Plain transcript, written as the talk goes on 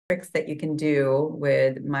tricks that you can do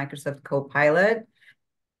with Microsoft Copilot.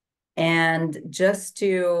 And just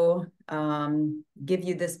to give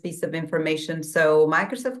you this piece of information, so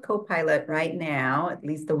Microsoft Copilot right now, at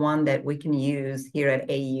least the one that we can use here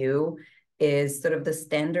at AU, is sort of the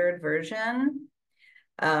standard version.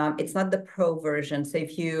 It's not the pro version. So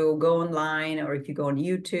if you go online or if you go on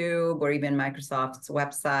YouTube or even Microsoft's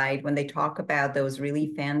website, when they talk about those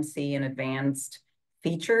really fancy and advanced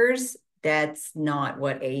features, that's not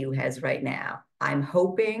what AU has right now. I'm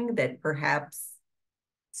hoping that perhaps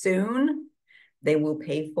soon they will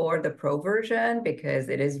pay for the pro version because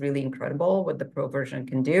it is really incredible what the pro version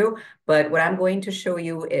can do. But what I'm going to show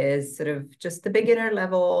you is sort of just the beginner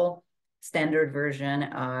level standard version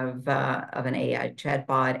of an AI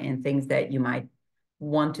chatbot and things that you might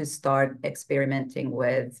want to start experimenting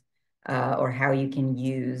with, or how you can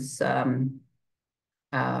use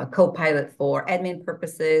Copilot for admin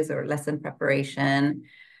purposes or lesson preparation,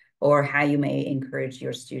 or how you may encourage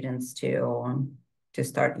your students to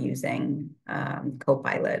start using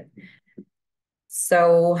Copilot.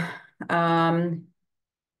 So can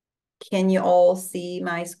you all see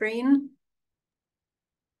my screen?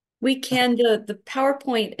 We can, the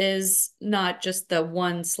PowerPoint is not just the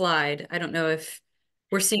one slide. I don't know if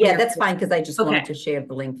we're seeing Yeah, your. that's fine because I just wanted Okay, to share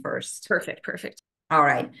the link first. perfect, perfect. All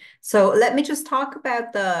right. So let me just talk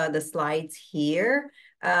about the slides here.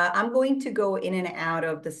 I'm going to go in and out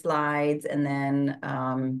of the slides and then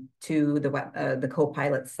to the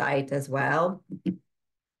Copilot site as well.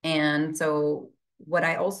 And so what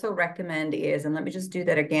I also recommend is, and let me just do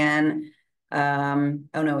that again. Oh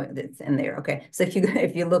no, it's in there. Okay. So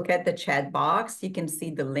if you look at the chat box, you can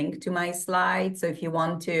see the link to my slide. So if you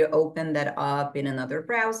want to open that up in another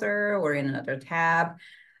browser or in another tab,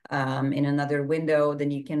 in another window,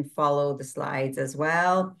 then you can follow the slides as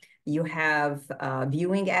well. You have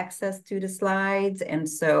viewing access to the slides. And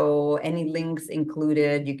so any links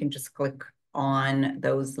included, you can just click on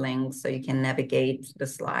those links so you can navigate the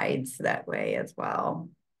slides that way as well.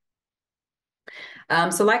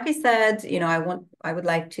 So like I said, I would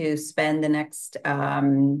like to spend the next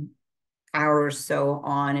hour or so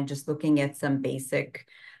on just looking at some basic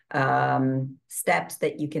steps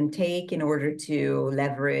that you can take in order to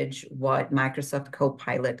leverage what Microsoft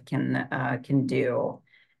Copilot can do.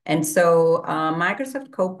 And so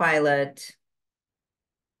Microsoft Copilot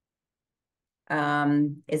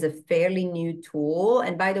is a fairly new tool.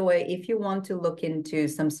 And by the way, if you want to look into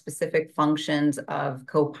some specific functions of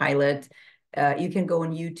Copilot, you can go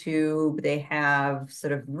on YouTube. They have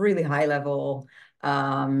sort of really high level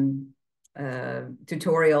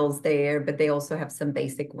tutorials there, but they also have some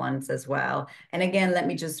basic ones as well. And again, let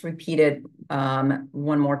me just repeat it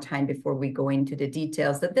one more time before we go into the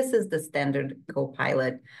details, that this is the standard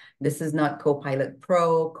Copilot. This is not Copilot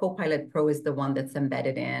Pro. Copilot Pro is the one that's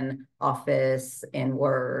embedded in Office, in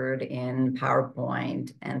Word, in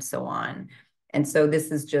PowerPoint, and so on. And so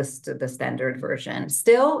this is just the standard version.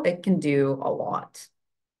 Still, it can do a lot,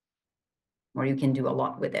 or you can do a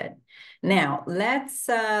lot with it. Now, let's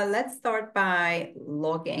start by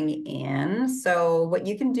logging in. So what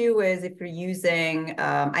you can do is, if you're using,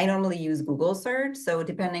 I normally use Google search. So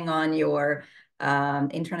depending on your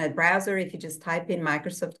internet browser, if you just type in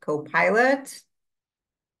Microsoft Copilot,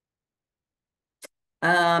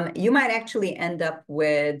 you might actually end up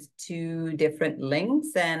with two different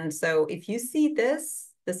links. And so if you see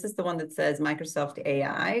this is the one that says Microsoft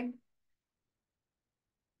AI.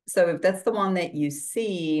 So if that's the one that you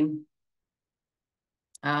see,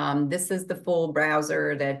 this is the full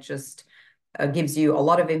browser that just gives you a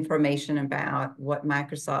lot of information about what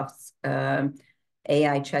Microsoft's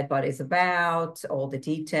AI chatbot is about, all the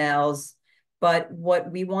details. But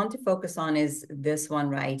what we want to focus on is this one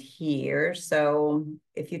right here. So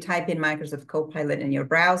if you type in Microsoft Copilot in your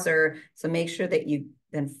browser, so make sure that you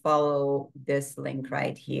then follow this link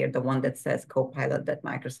right here, the one that says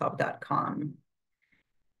copilot.microsoft.com.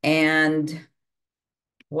 And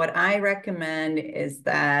what I recommend is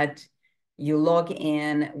that you log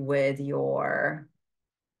in with your,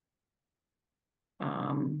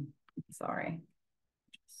 sorry,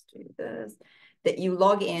 just do this, that you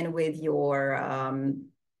log in with your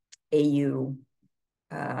AU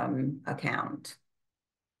account.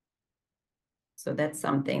 So that's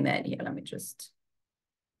something that, yeah, let me just.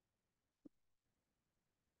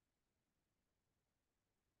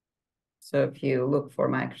 So if you look for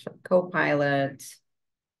Microsoft Copilot,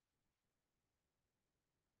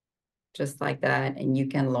 just like that, and you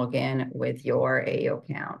can log in with your AU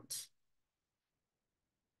account.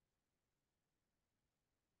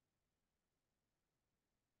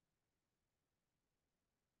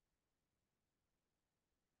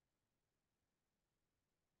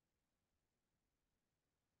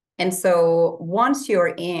 And so once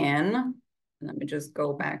you're in, let me just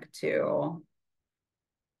go back to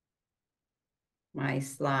my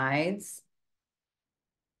slides.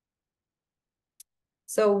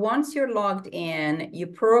 So once you're logged in, you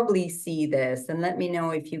probably see this, and let me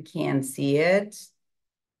know if you can see it.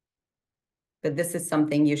 But this is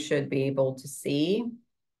something you should be able to see.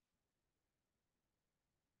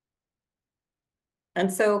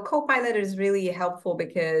 And so Copilot is really helpful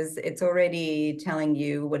because it's already telling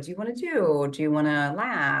you, what do you want to do? Do you want to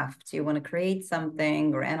laugh? Do you want to create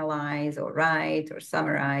something or analyze or write or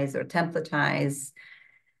summarize or templatize?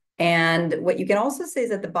 And what you can also see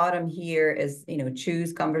is at the bottom here is,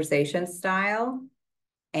 choose conversation style.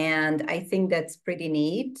 And I think that's pretty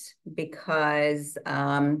neat because,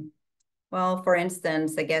 well, for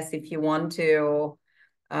instance, I guess if you want to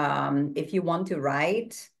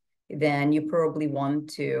write, then you probably want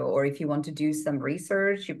to, or if you want to do some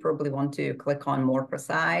research, you probably want to click on more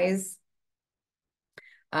precise.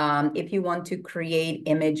 If you want to create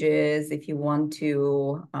images, if you want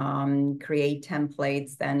to create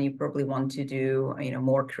templates, then you probably want to do,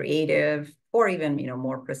 more creative or even,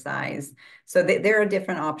 more precise. So there are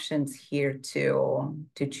different options here to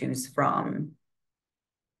choose from.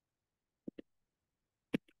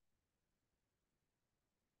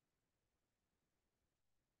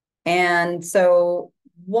 And so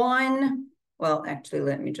well, actually,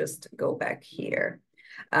 let me just go back here.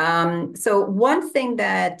 So one thing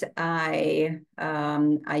that I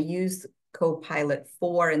use Copilot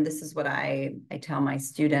for, and this is what I tell my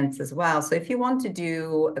students as well. So if you want to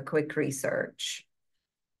do a quick research,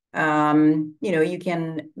 you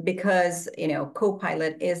can, because,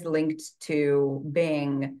 Copilot is linked to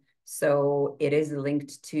Bing, so it is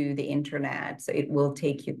linked to the internet. So it will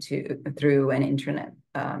take you through an internet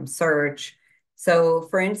search. So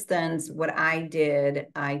for instance, what I did,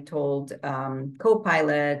 I told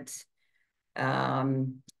Copilot,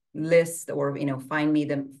 list or, find me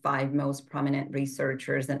the 5 most prominent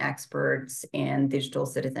researchers and experts in digital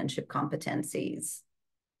citizenship competencies.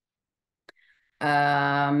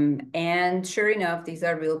 And sure enough, these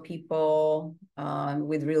are real people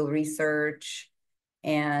with real research.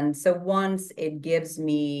 And so once it gives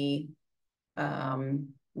me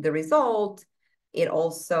the result, it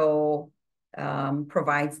also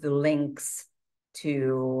provides the links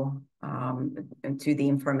to the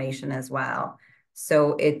information as well.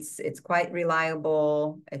 So it's quite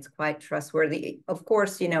reliable. It's quite trustworthy. Of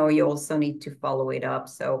course, you also need to follow it up.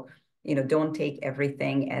 So, don't take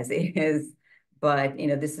everything as it is, but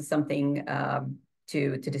this is something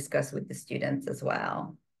to discuss with the students as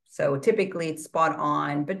well. So typically it's spot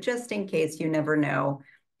on, but just in case, you never know,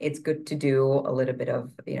 it's good to do a little bit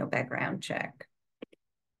of background check.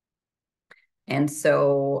 And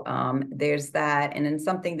so there's that. And then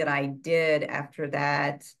something that I did after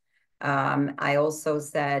that, I also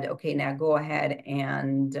said, okay, now go ahead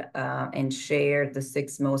and share the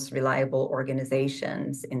 6 most reliable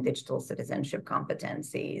organizations in digital citizenship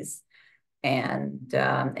competencies. And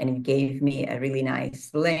it gave me a really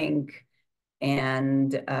nice link.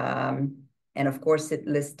 And of course, it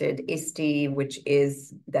listed ISTE, which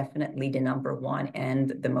is definitely the #1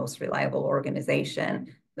 and the most reliable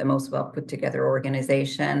organization, the most well put together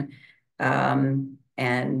organization. And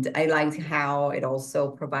I liked how it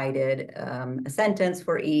also provided a sentence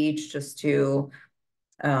for each, just to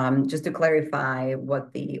clarify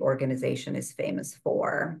what the organization is famous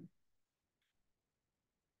for.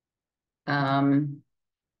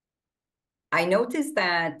 I noticed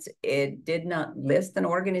that it did not list an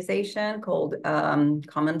organization called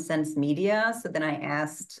Common Sense Media. So then I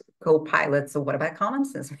asked Copilot, so what about Common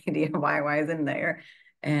Sense Media? Why isn't there?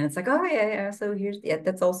 And it's like, oh yeah. So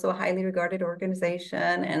that's also a highly regarded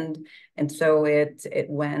organization, and so it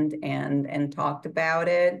went and talked about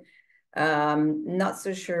it. Not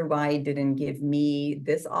so sure why it didn't give me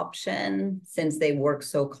this option, since they work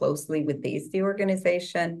so closely with the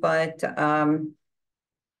organization, but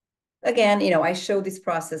again, I show this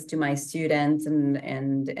process to my students,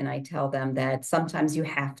 and I tell them that sometimes you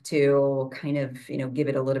have to kind of, give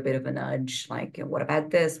it a little bit of a nudge, like, what about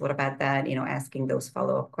this? What about that? Asking those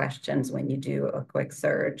follow-up questions when you do a quick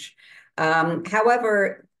search.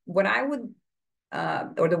 However, what I would,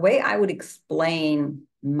 or the way I would explain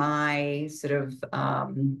my sort of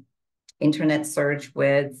internet search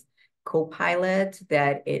with Copilot,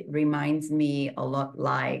 that it reminds me a lot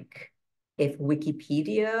like if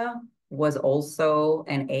Wikipedia was also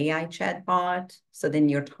an AI chatbot. So then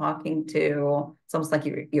you're talking to, it's almost like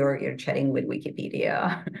you're chatting with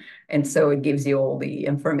Wikipedia. And so it gives you all the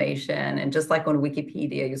information. And just like on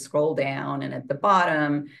Wikipedia, you scroll down and at the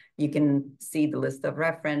bottom, you can see the list of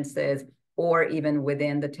references. or even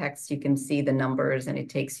within the text, you can see the numbers and it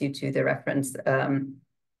takes you to the reference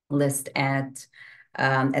list at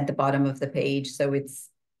the bottom of the page. So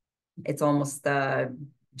it's almost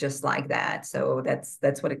just like that. So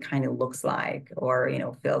that's what it kind of looks like, or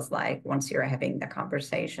feels like once you're having the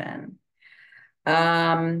conversation.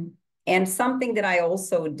 And something that I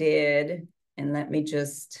also did, and let me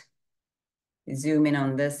just zoom in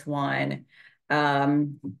on this one.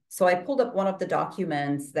 So I pulled up one of the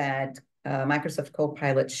documents that Microsoft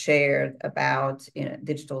Copilot shared about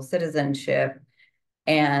digital citizenship.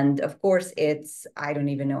 And of course, I don't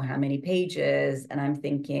even know how many pages. And I'm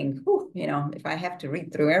thinking, whew, if I have to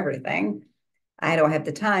read through everything, I don't have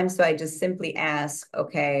the time. So I just simply ask,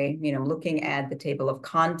 okay, looking at the table of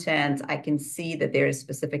contents, I can see that there is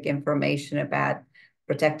specific information about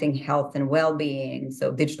protecting health and well-being.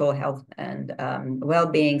 So digital health and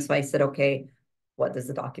well-being. So I said, okay, what does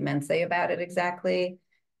the document say about it exactly?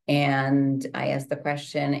 And I asked the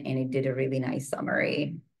question and it did a really nice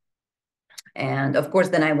summary. And of course,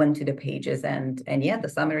 then I went to the pages and yeah, the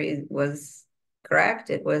summary was correct.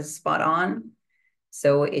 It was spot on.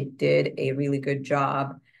 So it did a really good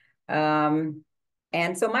job. And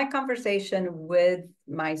so my conversation with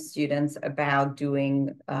my students about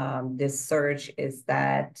doing this search is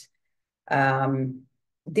that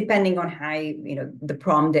depending on how, the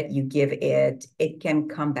prompt that you give it, it can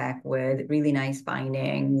come back with really nice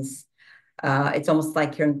findings. It's almost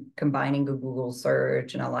like you're combining a Google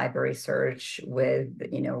search and a library search with,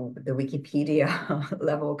 the Wikipedia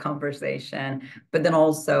level conversation, but then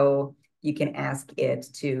also you can ask it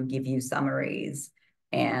to give you summaries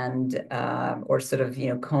and or sort of,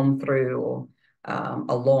 comb through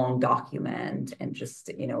a long document and just,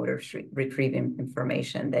 retrieve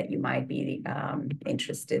information that you might be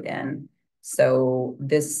interested in. So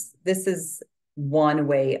this is one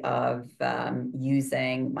way of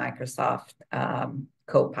using Microsoft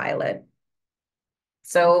Copilot.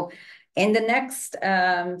 So in the next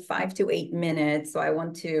 5 to 8 minutes, so I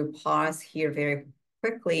want to pause here very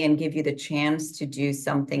quickly and give you the chance to do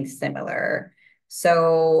something similar.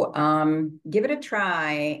 So give it a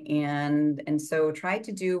try and so try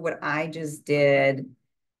to do what I just did.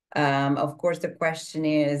 Of course, the question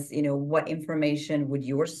is, what information would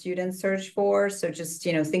your students search for? So just,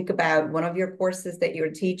 think about one of your courses that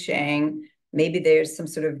you're teaching. Maybe there's some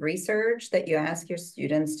sort of research that you ask your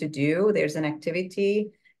students to do. There's an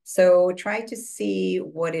activity. So try to see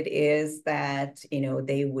what it is that,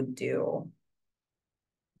 they would do.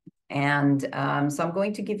 And so I'm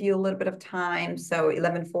going to give you a little bit of time. So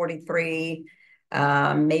 11:43,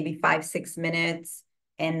 maybe 5, 6 minutes.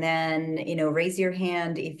 And then, raise your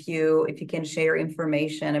hand if you can share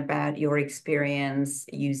information about your experience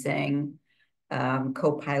using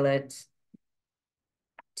Copilot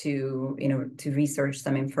to research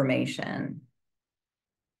some information.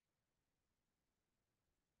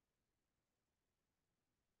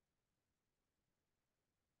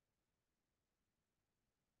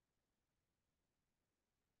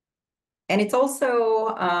 And it's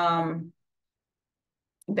also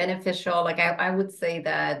beneficial. Like I would say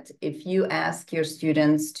that if you ask your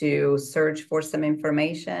students to search for some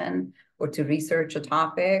information or to research a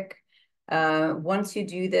topic, once you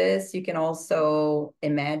do this, you can also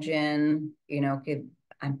imagine,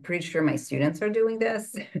 I'm pretty sure my students are doing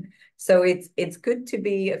this. So it's good to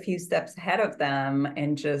be a few steps ahead of them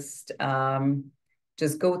and just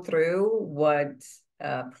go through what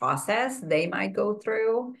process they might go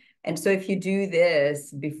through. And so if you do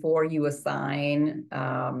this before you assign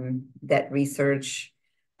that research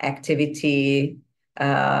activity,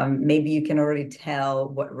 maybe you can already tell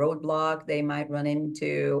what roadblock they might run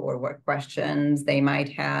into or what questions they might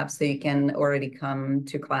have. So you can already come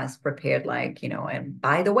to class prepared, like, and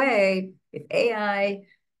by the way, if AI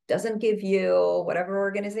doesn't give you whatever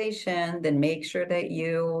organization, then make sure that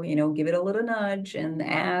you give it a little nudge and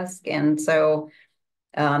ask. And so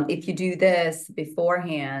if you do this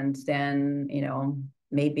beforehand, then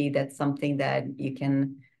maybe that's something that you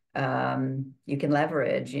can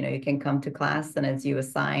leverage. You can come to class, and as you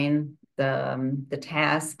assign the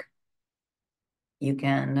task, you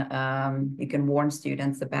can warn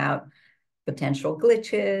students about potential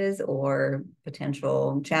glitches or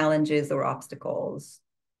potential challenges or obstacles.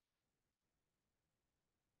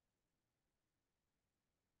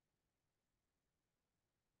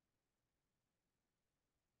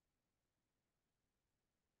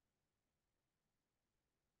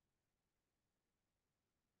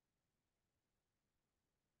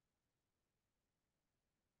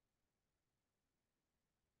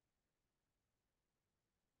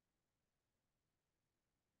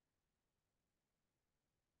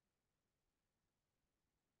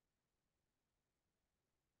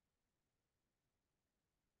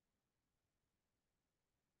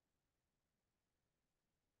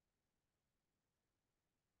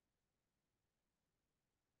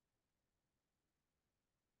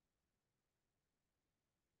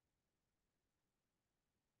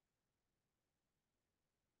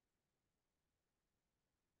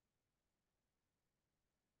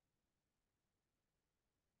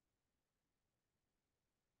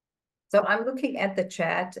 So I'm looking at the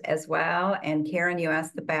chat as well. And Karen, you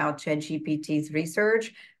asked about ChatGPT's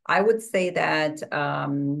research. I would say that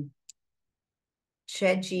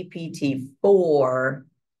ChatGPT 4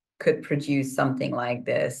 could produce something like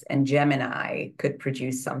this, and Gemini could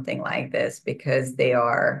produce something like this because they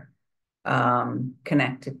are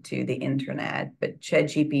connected to the internet. But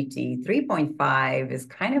ChatGPT 3.5 is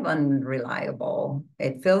kind of unreliable.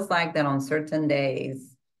 It feels like that on certain days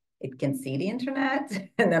it can see the internet,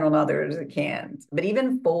 and then on others it can't. But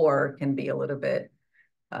even 4 can be a little bit,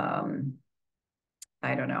 I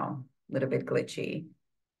don't know, a little bit glitchy.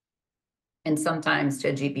 And sometimes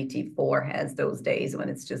ChatGPT 4 has those days when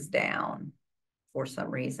it's just down for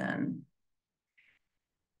some reason.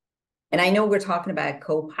 And I know we're talking about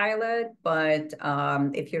Copilot, but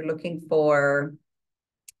if you're looking for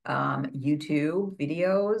YouTube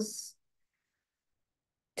videos,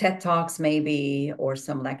 TED Talks maybe, or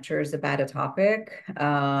some lectures about a topic,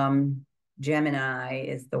 Gemini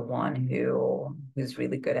is the one who's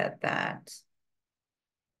really good at that.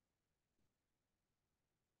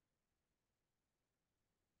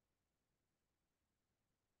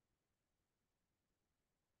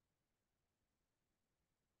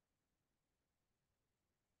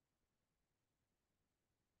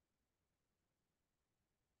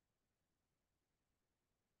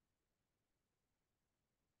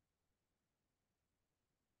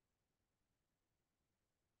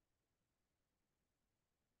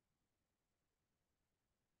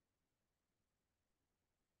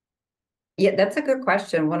 Yeah, that's a good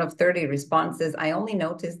question. One of 30 responses. I only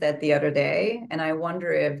noticed that the other day, and I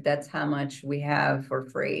wonder if that's how much we have for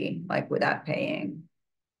free, like without paying.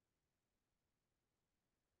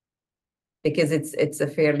 Because it's a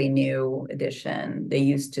fairly new edition. They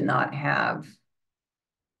used to not have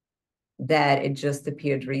that. It just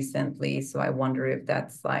appeared recently. So I wonder if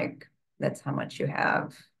that's how much you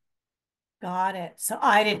have. Got it. So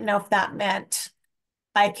I didn't know if that meant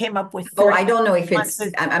I came up with Oh, 30 I don't know if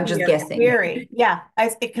responses I'm to just your guessing. query. Yeah,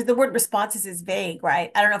 because the word responses is vague,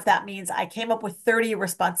 right? I don't know if that means I came up with 30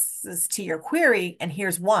 responses to your query and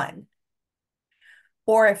here's one.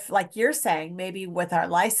 Or if, like you're saying, maybe with our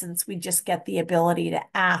license, we just get the ability to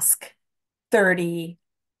ask 30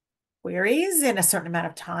 queries in a certain amount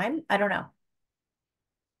of time. I don't know.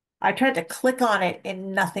 I tried to click on it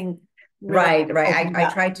and nothing really Right. opened I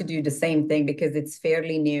up. tried to do the same thing because it's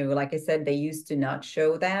fairly new. Like I said, they used to not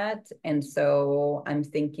show that. And so I'm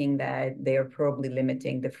thinking that they're probably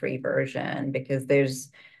limiting the free version because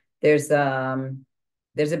there's a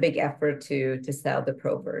big effort to sell the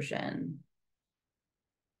pro version.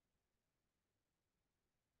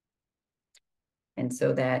 And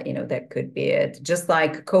so that, that could be it. Just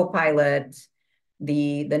like Copilot,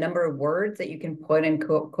 the number of words that you can put in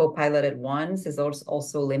Copilot at once is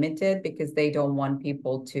also limited because they don't want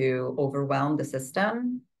people to overwhelm the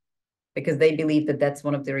system, because they believe that that's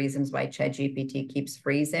one of the reasons why ChatGPT keeps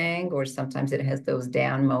freezing, or sometimes it has those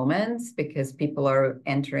down moments because people are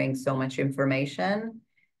entering so much information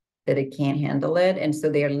that it can't handle it. And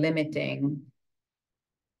so they are limiting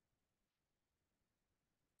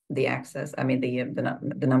the access, I mean,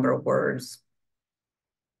 the number of words.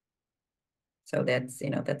 So that's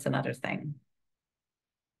another thing.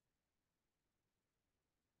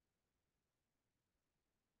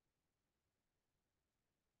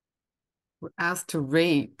 We're asked to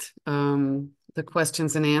rate the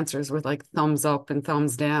questions and answers with like thumbs up and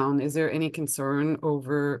thumbs down. Is there any concern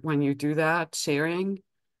over when you do that, sharing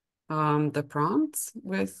the prompts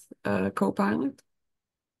with Copilot?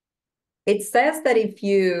 It says that if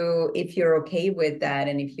you're okay with that,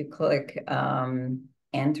 and if you click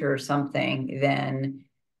enter something, then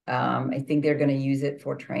I think they're going to use it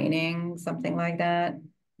for training, something like that.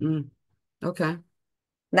 Okay.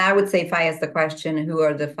 Now, I would say if I ask the question, who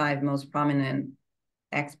are the 5 most prominent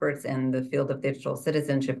experts in the field of digital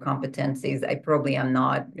citizenship competencies, I probably am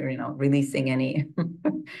not, releasing any,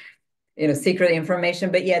 secret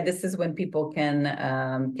information. But yeah, this is when people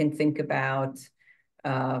can think about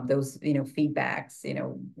those, feedbacks,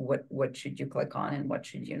 what should you click on and what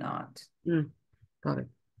should you not. Got it.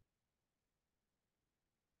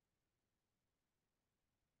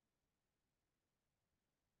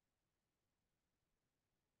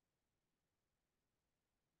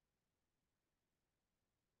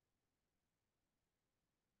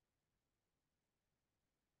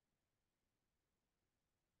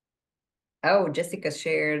 Oh, Jessica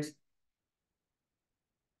shared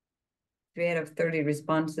 3 out of 30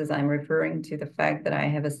 responses. I'm referring to the fact that I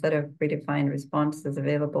have a set of predefined responses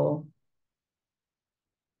available.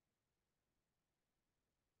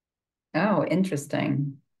 Oh,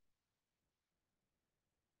 interesting.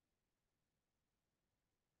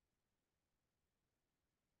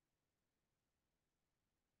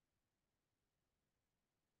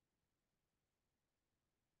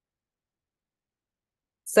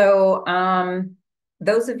 So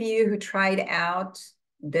those of you who tried out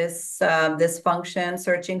this function,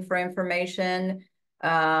 searching for information,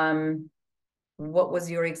 what was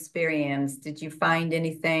your experience? Did you find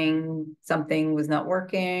anything, something was not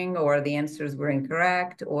working, or the answers were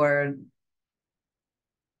incorrect, or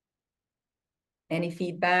any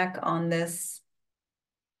feedback on this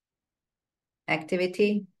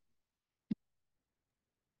activity?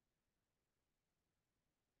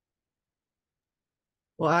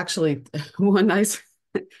 Well, actually, one nice,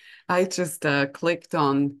 I just clicked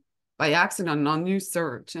on by accident on new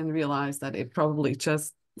search and realized that it probably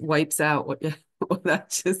just wipes out what what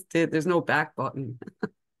that just did. There's no back button.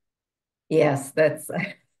 Yes, that's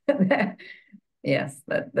yes,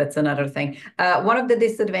 that's another thing. One of the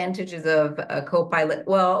disadvantages of Copilot,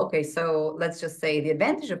 well, okay, so let's just say the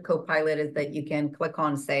advantage of Copilot is that you can click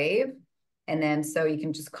on save, and then so you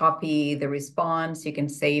can just copy the response, you can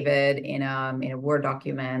save it in a Word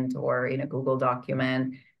document or in a Google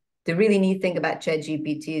document. The really neat thing about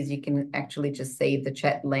ChatGPT is you can actually just save the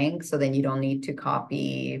chat link, so then you don't need to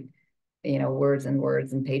copy, words and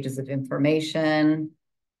words and pages of information.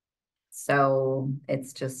 So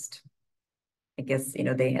it's just, I guess,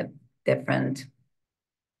 they have different.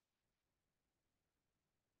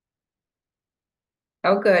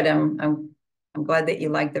 Oh, good. I'm glad that you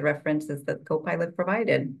like the references that Copilot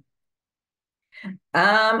provided.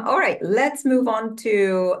 All right, let's move on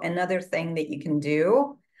to another thing that you can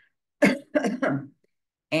do.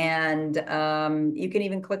 And you can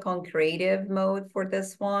even click on creative mode for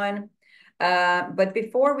this one. But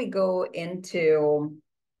before we go into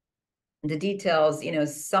the details,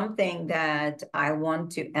 something that I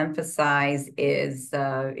want to emphasize is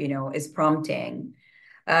prompting.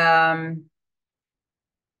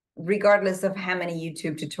 Regardless of how many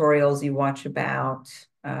YouTube tutorials you watch about,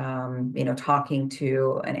 talking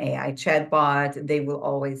to an AI chatbot, they will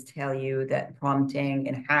always tell you that prompting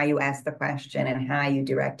and how you ask the question and how you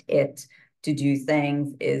direct it to do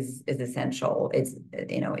things is essential. Is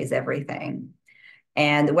everything.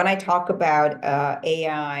 And when I talk about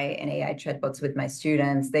AI and AI chatbots with my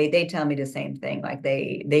students, they tell me the same thing. Like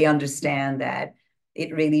they understand that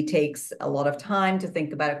it really takes a lot of time to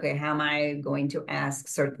think about, okay, how am I going to ask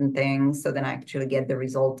certain things so then I actually get the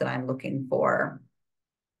result that I'm looking for.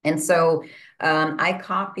 And so I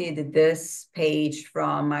copied this page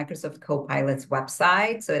from Microsoft Copilot's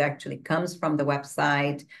website. So it actually comes from the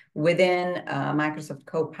website. Within Microsoft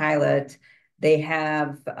Copilot, they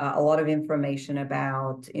have a lot of information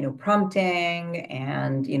about, prompting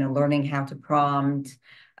and, learning how to prompt.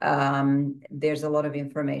 There's a lot of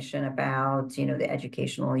information about, the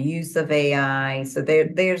educational use of AI. So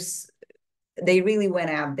they really went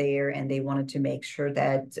out there and they wanted to make sure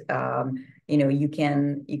that you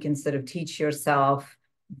can sort of teach yourself.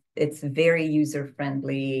 It's very user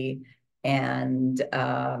friendly, and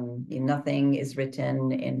nothing is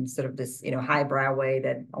written in sort of this highbrow way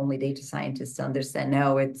that only data scientists understand.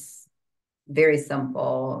 No, it's very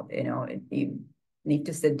simple. You need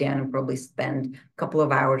to sit down and probably spend a couple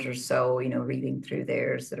of hours or so reading through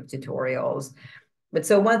their sort of tutorials. But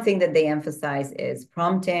so one thing that they emphasize is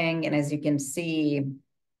prompting. And as you can see,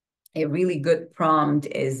 a really good prompt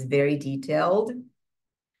is very detailed,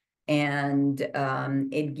 and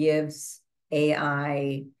it gives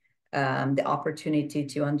AI the opportunity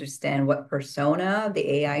to understand what persona the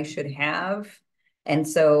AI should have. And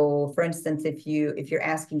so, for instance, if you're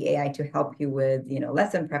asking AI to help you with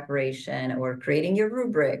lesson preparation or creating your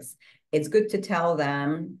rubrics, it's good to tell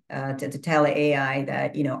them to tell AI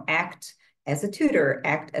that act as a tutor,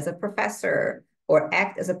 act as a professor, or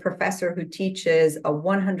act as a professor who teaches a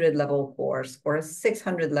 100 level course or a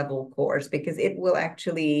 600 level course, because it will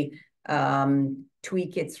actually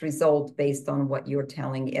tweak its result based on what you're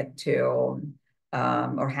telling it to,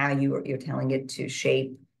 or how you're telling it to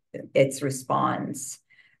shape its response.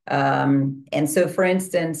 And so, for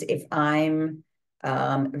instance, if I'm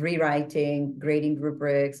rewriting grading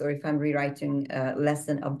rubrics, or if I'm rewriting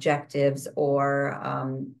lesson objectives,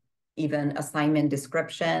 or even assignment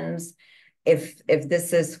descriptions, if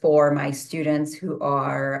this is for my students who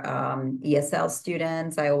are ESL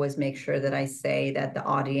students, I always make sure that I say that the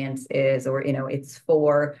audience is, or it's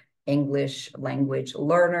for English language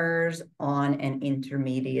learners on an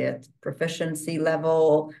intermediate proficiency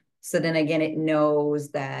level. So then again, it knows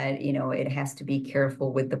that it has to be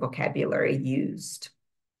careful with the vocabulary used.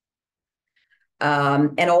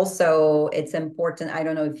 And also, it's important, I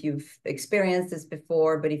don't know if you've experienced this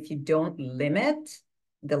before, but if you don't limit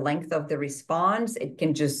the length of the response, it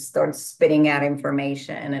can just start spitting out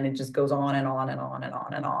information, and it just goes on and on and on and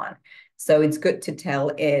on and on. So it's good to tell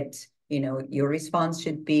it, your response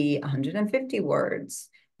should be 150 words.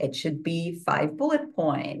 It should be 5 bullet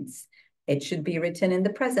points. It should be written in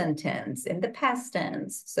the present tense, in the past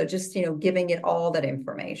tense. So just, giving it all that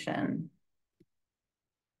information.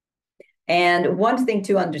 And one thing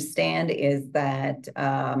to understand is that,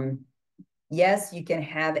 yes, you can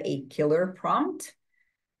have a killer prompt,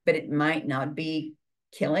 but it might not be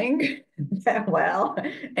killing that well.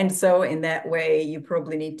 And so in that way, you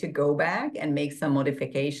probably need to go back and make some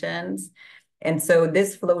modifications. And so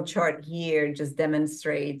this flow chart here just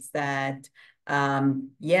demonstrates that,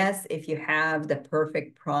 yes, if you have the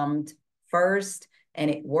perfect prompt first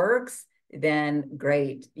and it works, then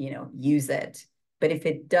great, use it. But if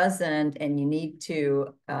it doesn't and you need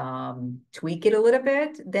to tweak it a little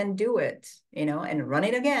bit, then do it, and run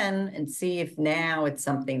it again and see if now it's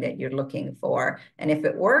something that you're looking for. And if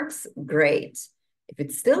it works, great. If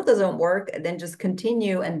it still doesn't work, then just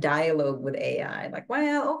continue and dialogue with AI. Like,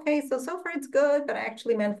 well, okay, so far it's good, but I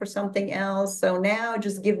actually meant for something else. So now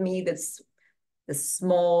just give me this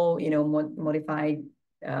small, modified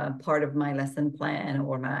part of my lesson plan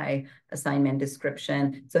or my assignment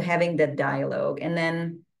description. So having that dialogue. And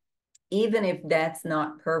then even if that's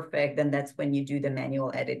not perfect, then that's when you do the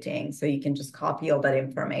manual editing. So you can just copy all that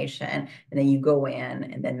information and then you go in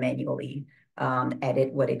and then manually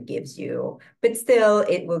edit what it gives you. But still,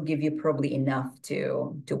 it will give you probably enough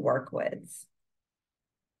to work with.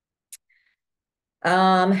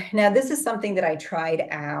 Now, this is something that I tried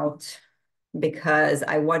out because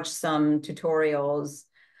I watched some tutorials.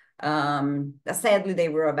 Sadly, they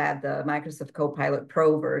were about the Microsoft Copilot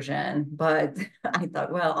Pro version, but I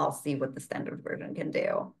thought, well, I'll see what the standard version can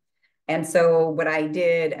do. And so what I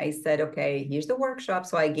did, I said, okay, here's the workshop.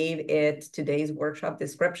 So I gave it today's workshop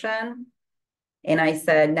description. And I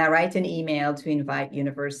said, now write an email to invite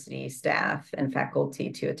university staff and faculty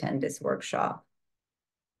to attend this workshop.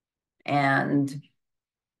 And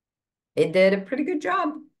it did a pretty good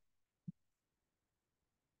job.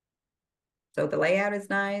 So the layout is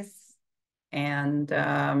nice. And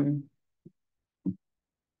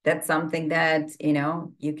that's something that,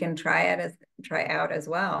 you can try out as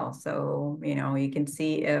well. So, you can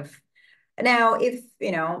see if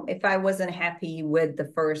I wasn't happy with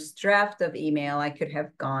the first draft of email, I could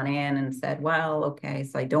have gone in and said, well, okay,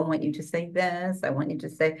 so I don't want you to say this. I want you to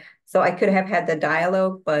say, so I could have had the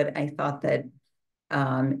dialogue, but I thought that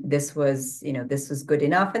this was good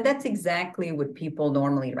enough. And that's exactly what people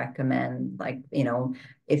normally recommend. Like,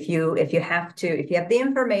 if you have the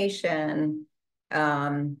information,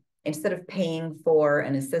 instead of paying for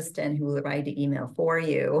an assistant who will write the email for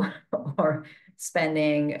you or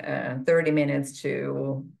spending 30 minutes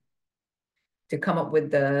to come up with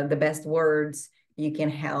the best words, you can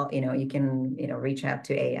help, you can, reach out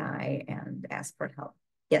to AI and ask for help.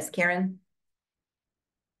 Yes, Karen?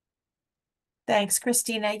 Thanks,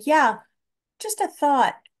 Christina. Yeah, just a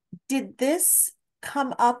thought. Did this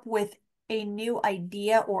come up with a new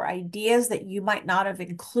idea or ideas that you might not have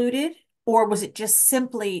included? Or was it just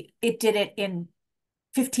simply, it did it in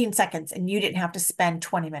 15 seconds and you didn't have to spend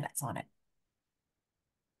 20 minutes on it?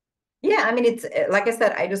 Yeah, I mean, it's like I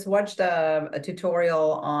said, I just watched a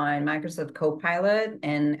tutorial on Microsoft Copilot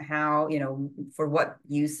and how, for what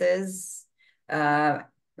uses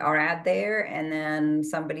are out there. And then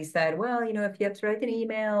somebody said, well, if you have to write an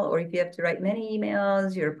email or if you have to write many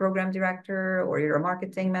emails, you're a program director or you're a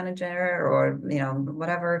marketing manager or,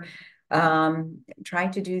 whatever, try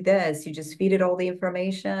to do this. You just feed it all the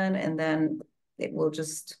information and then it will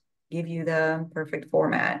just give you the perfect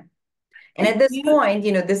format. And at this point,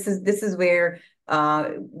 this is where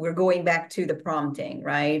we're going back to the prompting,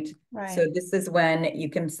 right? Right. So this is when you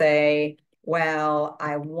can say, well,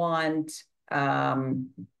 I want, I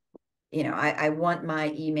want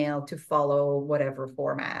my email to follow whatever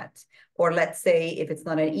format. Or let's say if it's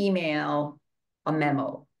not an email, a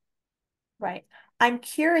memo. Right. I'm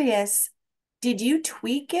curious, did you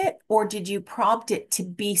tweak it or did you prompt it to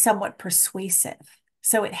be somewhat persuasive?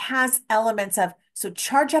 So it has elements of, so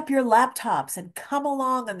charge up your laptops and come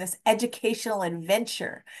along on this educational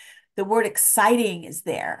adventure. The word exciting is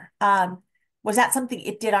there. Was that something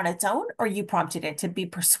it did on its own or you prompted it to be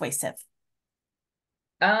persuasive?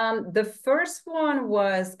 The first one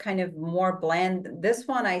was kind of more bland. This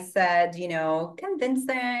one I said,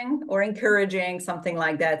 convincing or encouraging, something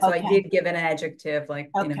like that. So I did give an adjective,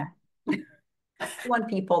 like, I want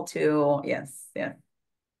people to, yes, yeah.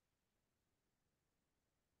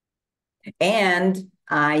 And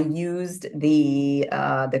I used the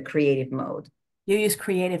creative mode. You use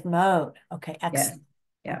creative mode. Okay, excellent.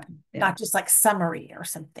 Yeah. Not just like summary or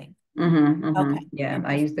something. Okay. Yeah,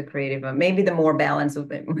 I use the creative mode. Maybe the more balance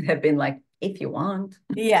of it would have been like, if you want.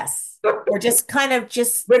 Yes. Or just kind of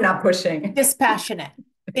we're not pushing. dispassionate.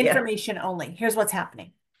 Information only. Here's what's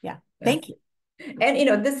happening. Yeah. Thank you. And, you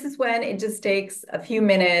know, this is when it just takes a few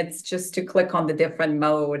minutes just to click on the different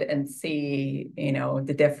mode and see, you know,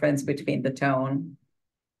 the difference between the tone.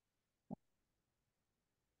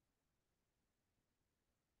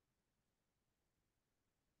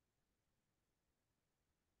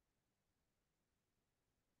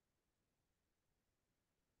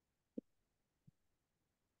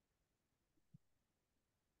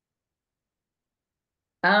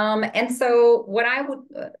 And so what I would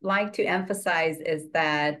like to emphasize is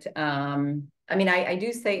that, I mean, I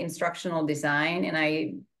do say instructional design, and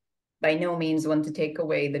I by no means want to take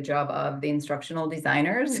away the job of the instructional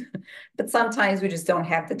designers, but sometimes we just don't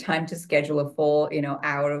have the time to schedule a full, you know,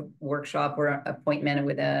 hour workshop or appointment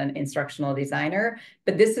with an instructional designer.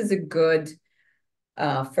 But this is a good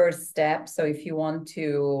first step. So if you want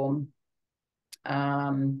to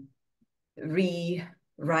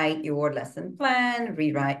rewrite your lesson plan,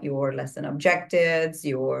 rewrite your lesson objectives,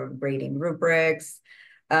 your grading rubrics.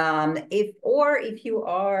 If you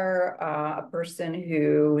are a person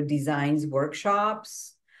who designs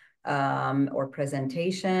workshops or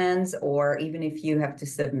presentations, or even if you have to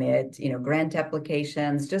submit, you know, grant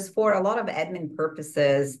applications, just for a lot of admin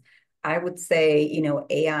purposes, I would say, you know,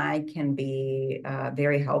 AI can be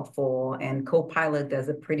very helpful, and Copilot does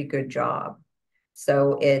a pretty good job.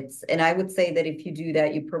 So and I would say that if you do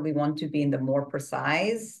that, you probably want to be in the more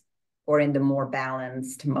precise or in the more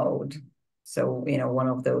balanced mode. So, you know, one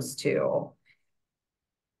of those two.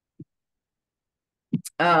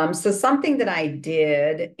 So something that I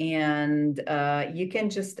did, and you can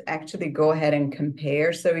just actually go ahead and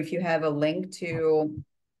compare. So if you have a link to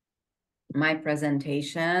my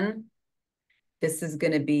presentation, this is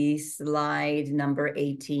going to be slide number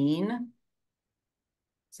 18.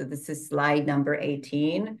 So this is slide number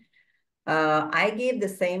 18. I gave the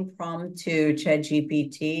same prompt to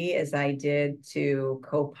ChatGPT as I did to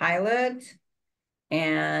Copilot,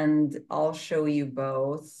 and I'll show you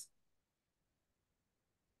both.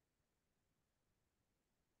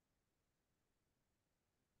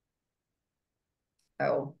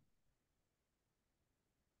 Oh.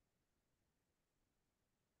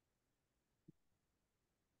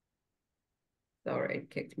 Sorry, it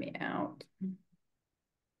kicked me out.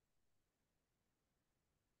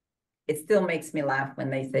 It still makes me laugh when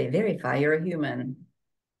they say, verify you're a human.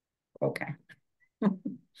 Okay.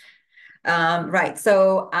 Right,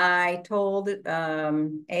 so I told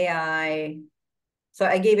AI, so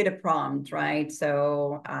I gave it a prompt, right?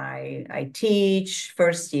 So I teach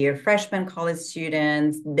first year freshman college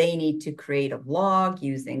students. They need to create a vlog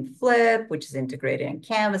using Flip, which is integrated in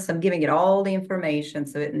Canvas. I'm giving it all the information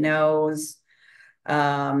so it knows. They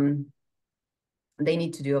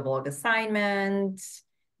need to do a vlog assignment,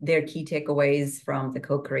 their key takeaways from the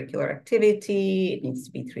co-curricular activity. It needs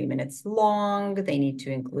to be 3 minutes long. They need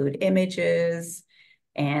to include images,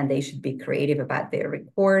 and they should be creative about their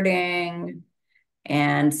recording.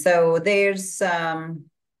 And so there's, you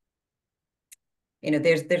know,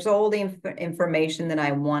 there's all the information that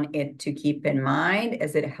I want it to keep in mind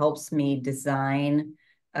as it helps me design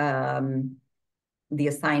the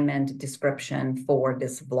assignment description for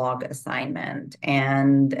this vlog assignment.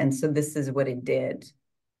 And so this is what it did.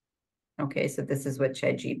 Okay, so this is what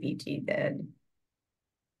ChatGPT did.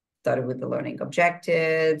 Started with the learning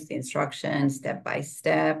objectives, the instructions, step by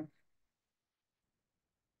step.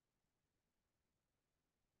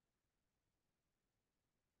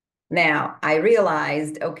 Now I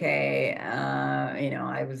realized, okay, you know,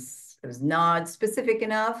 I was not specific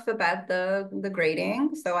enough about the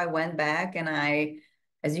grading, so I went back and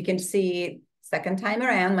as you can see, second time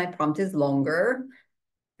around, my prompt is longer,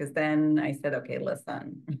 because then I said, okay,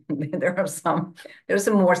 listen, there's some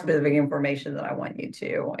more specific information that I want you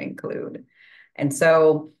to include, and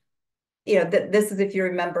so, you know, this is, if you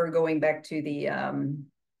remember, going back to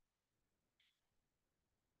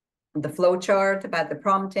the flow chart about the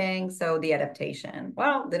prompting. So the adaptation,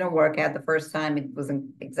 well, didn't work out the first time. It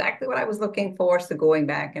wasn't exactly what I was looking for. So going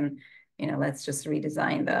back and, you know, let's just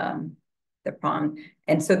redesign the prompt.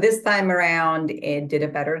 And so this time around, it did a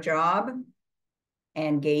better job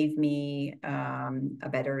and gave me a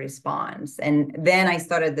better response. And then I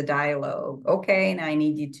started the dialogue. Okay, now I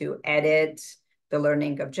need you to edit the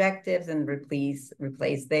learning objectives and replace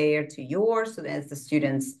there to yours. So that as the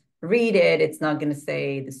students read it, it's not going to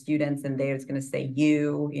say the students, and there it's going to say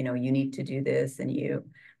you know, you need to do this and you.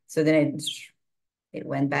 So then it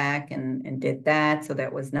went back and did that. So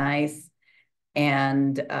that was nice.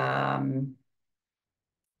 And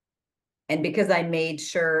because I made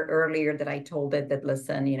sure earlier that I told it that,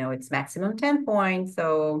 listen, you know, it's maximum 10 points.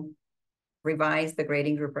 So revise the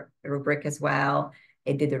grading rubric as well.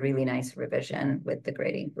 it did a really nice revision with the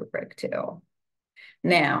grading rubric too.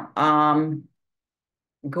 Now,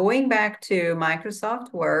 going back to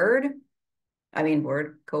Microsoft Word,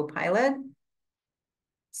 Word Copilot.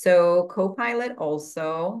 So Copilot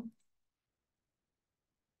also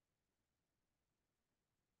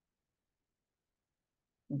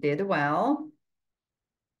did well.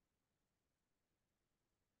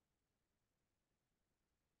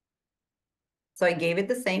 So I gave it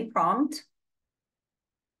the same prompt.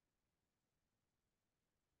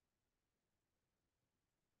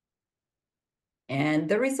 And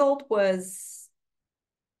the result was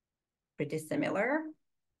pretty similar.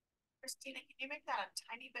 Christina, can you make that a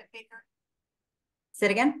tiny bit bigger? Say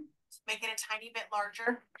it again? Make it a tiny bit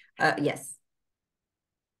larger. Yes.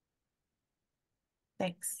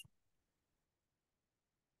 Thanks.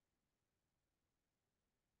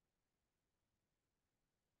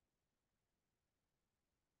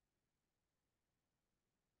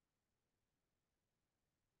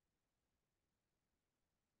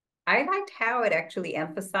 I liked how it actually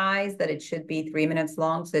emphasized that it should be 3 minutes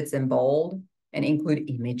long, so it's in bold and include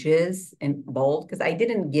images in bold, because I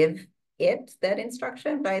didn't give it that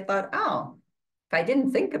instruction, but I thought, oh, if I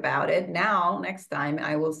didn't think about it, now next time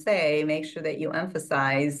I will say, make sure that you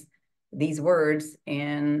emphasize these words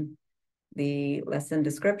in the lesson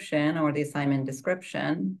description or the assignment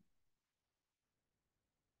description.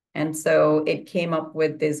 And so it came up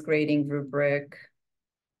with this grading rubric.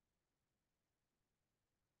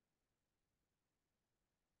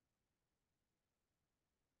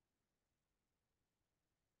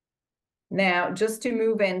 Now, just to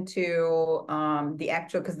move into the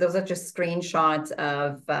actual, because those are just screenshots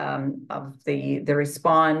of the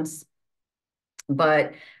response,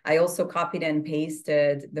 but I also copied and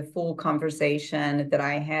pasted the full conversation that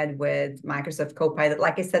I had with Microsoft Copilot.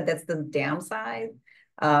 Like I said, that's the downside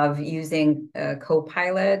of using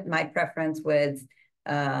Copilot. My preference with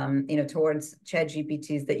towards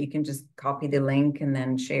ChatGPT is that you can just copy the link and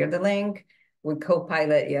then share the link. With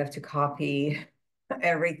Copilot, you have to copy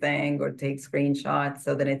everything or take screenshots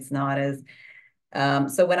so that it's not as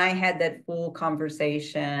so when I had that full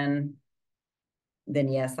conversation, then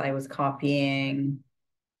yes, I was copying,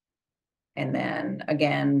 and then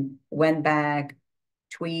again went back,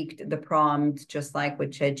 tweaked the prompt just like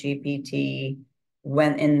with ChatGPT,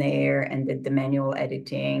 went in there and did the manual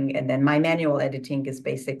editing. And then my manual editing is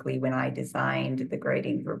basically when I designed the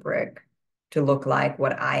grading rubric to look like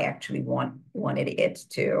what I actually wanted it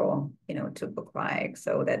to, to look like.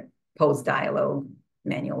 So that post dialogue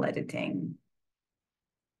manual editing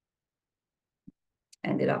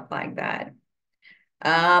ended up like that.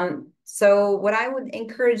 So what I would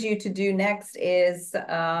encourage you to do next is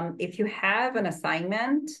if you have an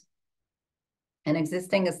assignment, an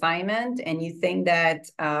existing assignment, and you think that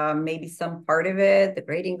maybe some part of it, the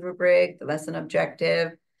grading rubric, the lesson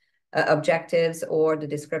objectives, or the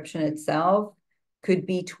description itself could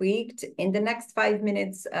be tweaked in the next 5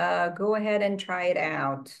 minutes, go ahead and try it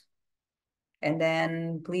out. And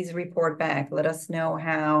then please report back. Let us know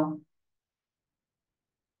how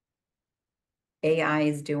AI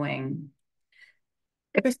is doing.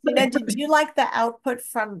 Christina, did you like the output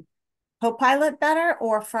from Copilot better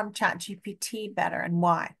or from ChatGPT better, and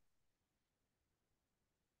why?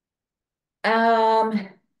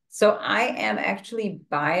 So I am actually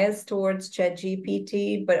biased towards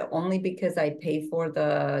ChatGPT, but only because I pay for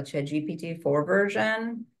the ChatGPT 4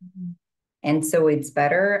 version. And so it's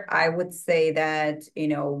better. I would say that,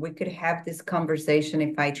 we could have this conversation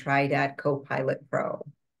if I tried out Copilot Pro.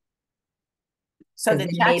 So the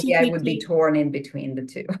maybe I would be ChatGPT, torn in between the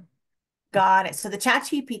two. got it. So the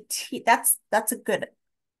ChatGPT, that's a good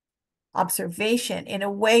observation. In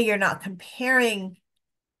a way, you're not comparing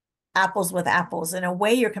apples with apples. In a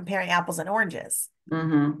way, you're comparing apples and oranges.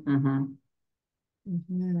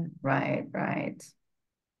 Right, right.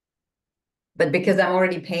 But because I'm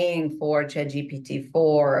already paying for ChatGPT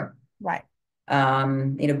 4, right,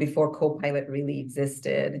 before Copilot really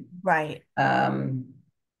existed, right.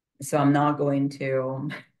 So I'm not going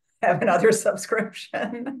to have another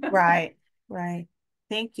subscription. Right, right.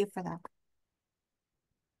 Thank you for that.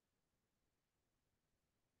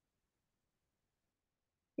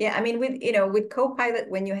 Yeah, with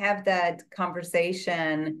Copilot, when you have that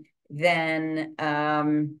conversation, then at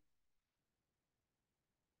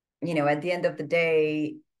the end of the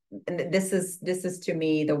day, and this is to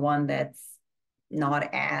me the one that's not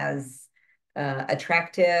as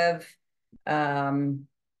attractive.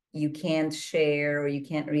 You can't share, or you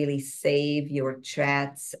can't really save your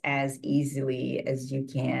chats as easily as you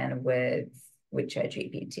can with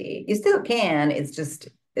ChatGPT. You still can,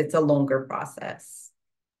 it's a longer process.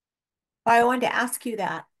 I wanted to ask you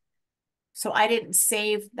that. So I didn't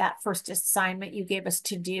save that first assignment you gave us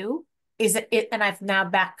to do. Is it, and I've now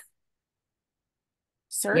back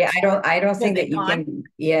Yeah, searched. I don't Was think that it you gone? can,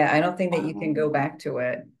 yeah, I don't think that you can go back to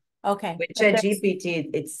it. Okay. With But there's, ChatGPT,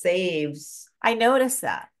 it saves, I noticed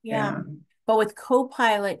that. Yeah. yeah. But with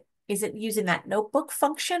Copilot, is it using that notebook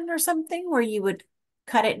function or something where you would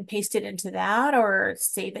cut it and paste it into that or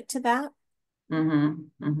save it to that?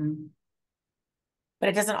 Mm-hmm, mm-hmm. But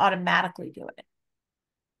it doesn't automatically do it.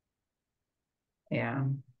 Yeah.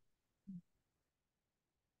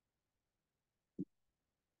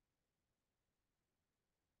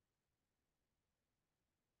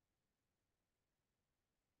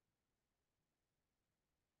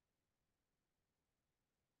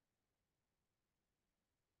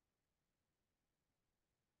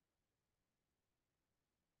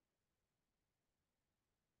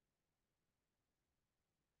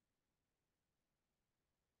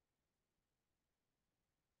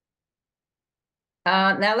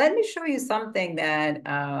 Now let me show you something that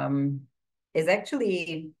is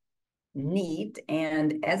actually neat,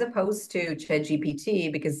 and as opposed to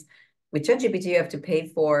ChatGPT, because with ChatGPT you have to pay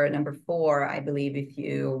for number 4, I believe, if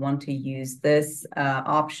you want to use this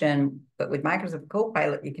option. But with Microsoft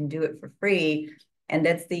Copilot, you can do it for free, and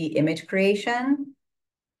that's the image creation.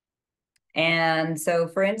 And so,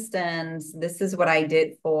 for instance, this is what I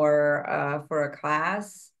did for a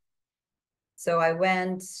class. So I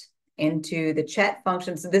went into the chat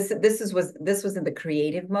function. So this was in the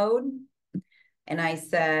creative mode. And I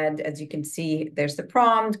said, as you can see, there's the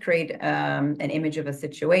prompt, create an image of a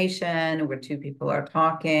situation where 2 people are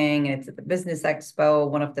talking. It's at the business expo.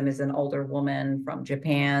 One of them is an older woman from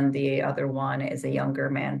Japan. The other one is a younger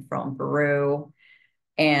man from Peru.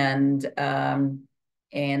 And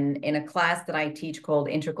in a class that I teach called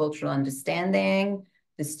Intercultural Understanding,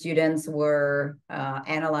 the students were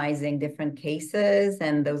analyzing different cases,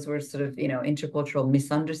 and those were sort of, intercultural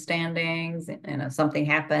misunderstandings. And something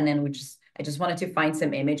happened, and I just wanted to find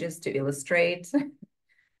some images to illustrate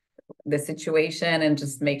the situation and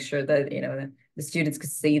just make sure that, the students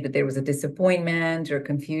could see that there was a disappointment or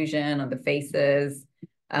confusion on the faces.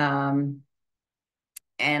 And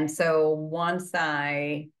so once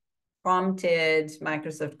I prompted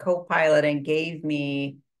Microsoft Copilot and gave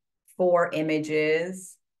me 4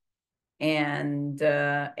 images, and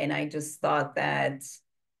I just thought that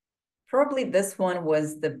probably this one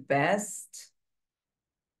was the best,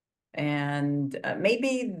 and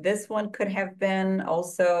maybe this one could have been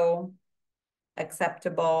also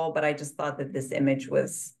acceptable, but I just thought that this image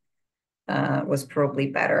was probably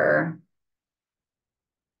better.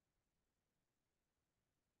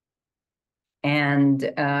 And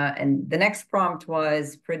the next prompt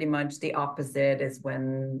was pretty much the opposite, is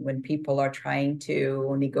when people are trying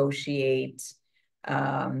to negotiate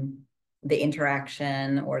the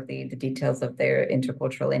interaction or the details of their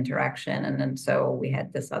intercultural interaction. And then so we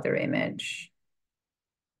had this other image.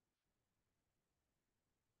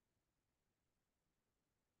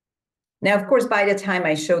 Now, of course, by the time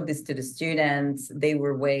I showed this to the students, they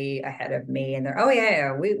were way ahead of me, and they're, oh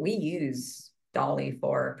yeah, we use Dolly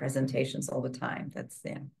for presentations all the time. That's,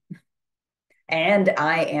 yeah. And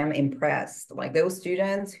I am impressed. Like those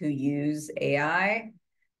students who use AI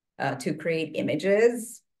to create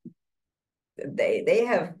images, they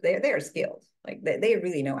are skilled. Like they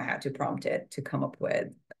really know how to prompt it to come up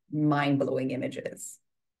with mind-blowing images.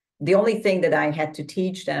 The only thing that I had to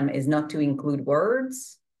teach them is not to include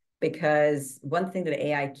words, because one thing that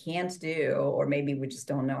AI can't do, or maybe we just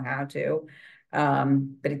don't know how to,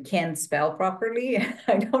 but it can spell properly.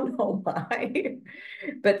 I don't know why.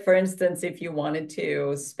 But for instance, if you wanted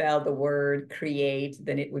to spell the word create,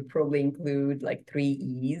 then it would probably include like 3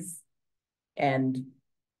 E's and,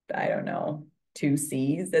 I don't know, 2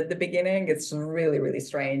 C's at the beginning. It's really, really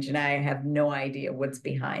strange. And I have no idea what's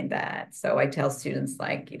behind that. So I tell students,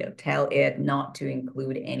 like, tell it not to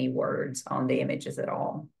include any words on the images at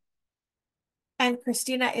all. And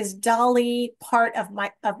Christina, is Dolly part of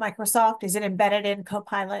Microsoft? Is it embedded in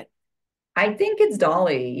Copilot? I think it's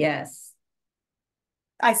Dolly, yes.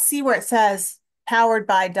 I see where it says powered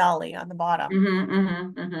by Dolly on the bottom.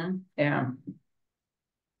 Yeah.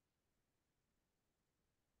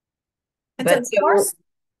 And so But so,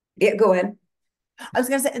 yeah, go ahead. I was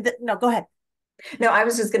going to say that, no, go ahead. No, I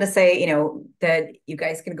was just going to say, that you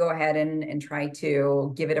guys can go ahead and try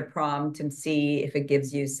to give it a prompt and see if it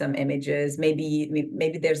gives you some images.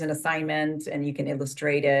 Maybe there's an assignment and you can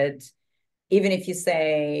illustrate it. Even if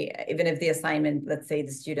the assignment, let's say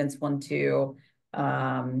the students want to,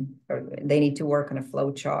 or they need to work on a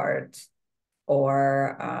flow chart,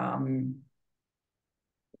 or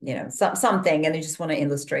something, and they just want to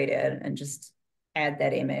illustrate it and just add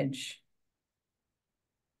that image.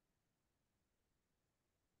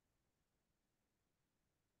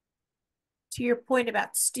 To your point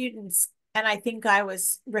about students, and I think I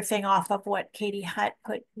was riffing off of what Katie Hutt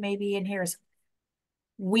put maybe in here, is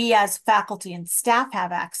we as faculty and staff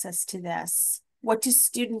have access to this. What do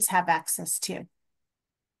students have access to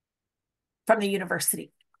from the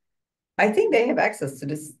university? I think they have access to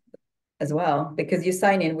this as well, because you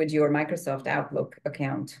sign in with your Microsoft Outlook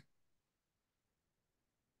account.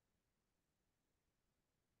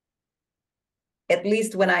 At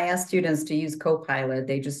least when I ask students to use Copilot,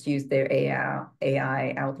 they just use their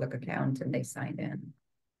AI Outlook account and they sign in.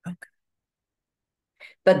 Okay.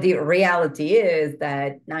 But the reality is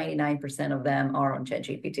that 99% of them are on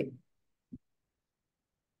ChatGPT.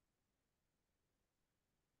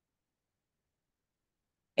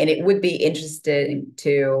 And it would be interesting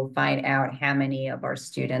to find out how many of our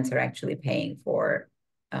students are actually paying for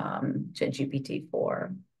ChatGPT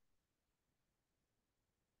 4.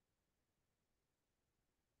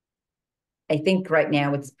 I think right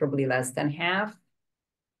now it's probably less than half.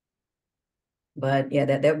 But yeah,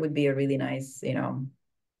 that would be a really nice,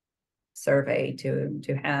 survey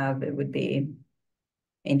to have. It would be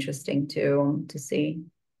interesting to see.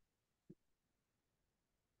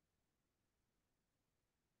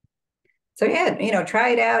 So yeah, try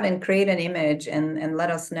it out and create an image and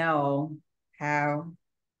let us know how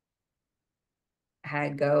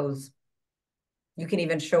it goes. You can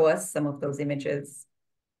even show us some of those images.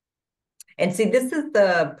 And see, this is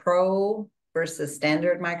the Pro versus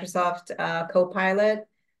standard Microsoft Copilot.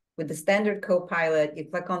 With the standard Copilot, you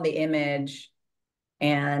click on the image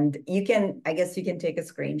and I guess you can take a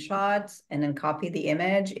screenshot and then copy the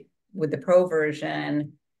image. With the Pro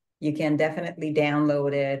version, you can definitely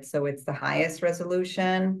download it. So it's the highest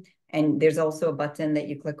resolution. And there's also a button that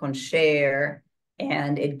you click on share,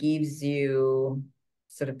 and it gives you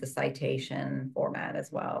sort of the citation format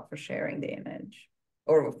as well for sharing the image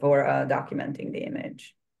or for documenting the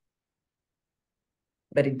image.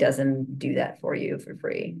 But it doesn't do that for you for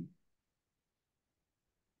free.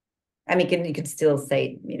 I mean, you can still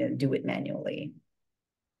say, do it manually.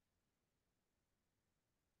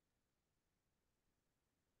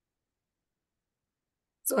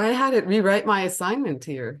 So I had it rewrite my assignment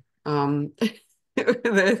here, to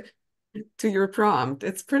your prompt.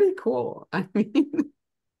 It's pretty cool. I mean,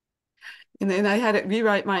 and then I had it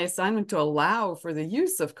rewrite my assignment to allow for the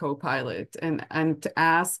use of Copilot and to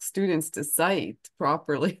ask students to cite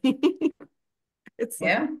properly. It's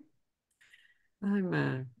Yeah.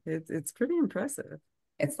 It's pretty impressive.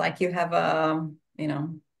 It's like you have An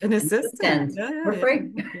assistant. for free.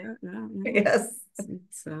 Yeah. Yes.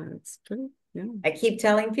 It's pretty, yeah. I keep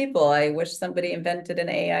telling people I wish somebody invented an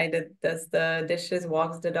AI that does the dishes,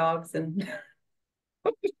 walks the dogs, and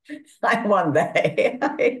I want that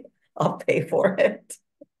AI. I'll pay for it.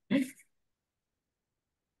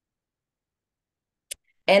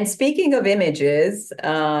 And speaking of images,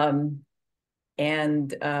 and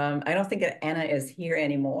I don't think Anna is here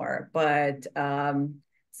anymore, but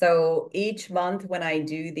so each month when I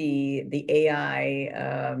do the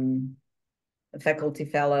AI faculty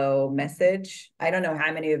fellow message, I don't know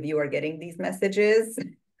how many of you are getting these messages.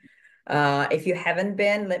 If you haven't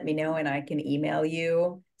been, let me know and I can email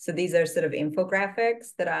you. So these are sort of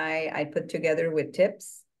infographics that I put together with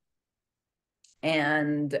tips.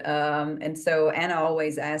 And so Anna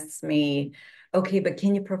always asks me, okay, but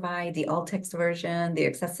can you provide the all text version, the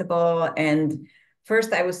accessible? And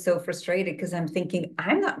first I was so frustrated because I'm thinking,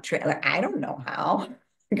 I'm not like, I don't know how.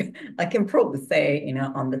 I can probably say,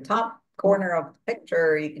 on the top corner of the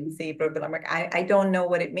picture, you can see, but I'm like, I don't know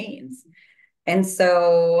what it means. And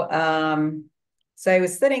so I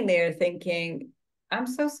was sitting there thinking, I'm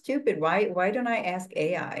so stupid. Why don't I ask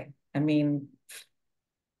AI? I mean,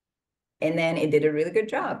 and then it did a really good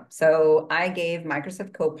job. So I gave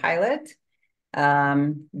Microsoft Copilot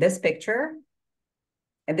this picture.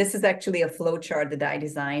 And this is actually a flow chart that I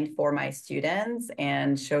designed for my students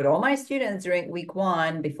and showed all my students during week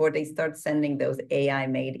 1 before they start sending those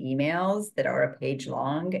AI-made emails that are a page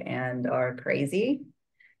long and are crazy.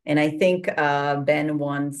 And I think Ben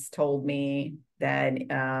once told me that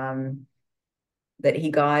that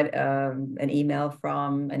he got an email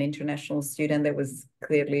from an international student that was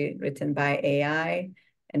clearly written by AI.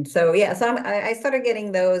 And so, yeah, so I started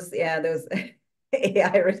getting those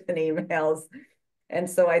AI written emails. And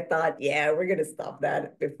so I thought, yeah, we're going to stop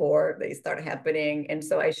that before they start happening. And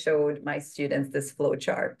so I showed my students this flow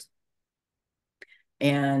chart.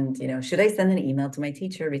 And, should I send an email to my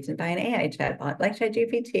teacher written by an AI chatbot like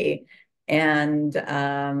ChatGPT? And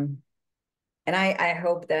And I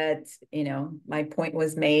hope that, my point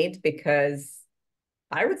was made, because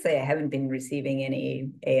I would say I haven't been receiving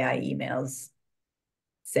any AI emails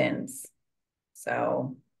since.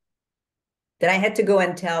 So then I had to go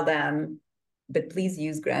and tell them, but please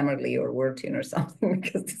use Grammarly or WordTune or something,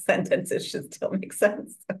 because the sentences should still make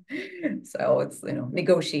sense. So it's,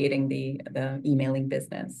 negotiating the emailing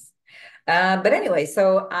business. But anyway,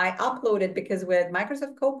 so I uploaded, because with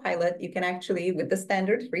Microsoft Copilot, you can actually, with the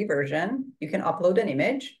standard free version, you can upload an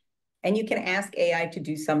image and you can ask AI to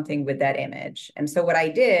do something with that image. And so what I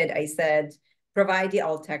did, I said, provide the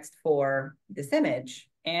alt text for this image.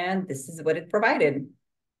 And this is what it provided.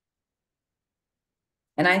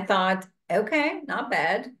 And I thought, okay, not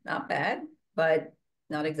bad, but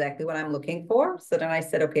not exactly what I'm looking for. So then I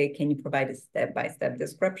said, okay, can you provide a step-by-step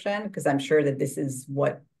description? Because I'm sure that this is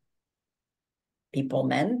what people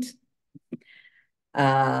meant.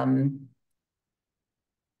 I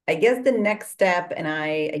guess the next step, and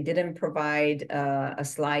I didn't provide a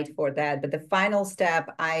slide for that, but the final step,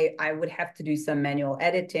 I would have to do some manual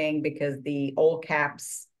editing, because the all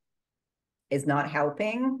caps is not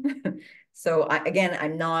helping. So again,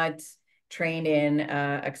 I'm not trained in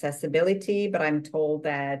accessibility, but I'm told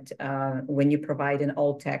that when you provide an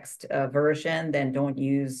alt text version, then don't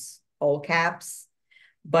use all caps.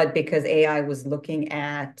 But because AI was looking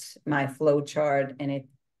at my flow chart and it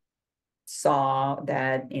saw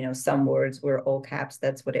that, some words were all caps,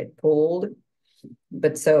 that's what it pulled.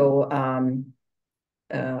 But so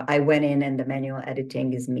I went in, and the manual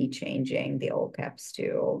editing is me changing the all caps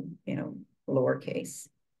to, lowercase.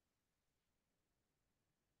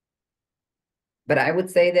 But I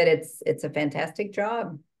would say that it's a fantastic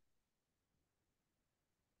job.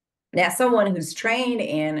 Now, someone who's trained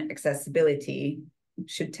in accessibility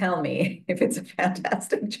should tell me if it's a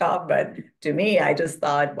fantastic job. But to me, I just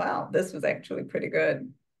thought, wow, this was actually pretty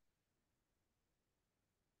good.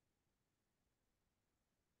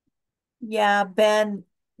 Yeah, Ben,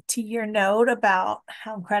 to your note about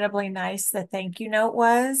how incredibly nice the thank you note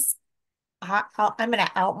was, I'm going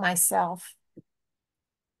to out myself.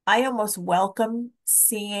 I almost welcome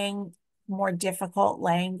seeing more difficult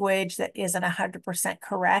language that isn't 100%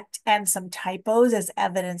 correct and some typos as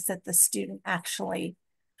evidence that the student actually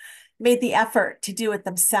made the effort to do it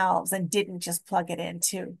themselves and didn't just plug it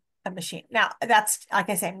into a machine. Now, that's, like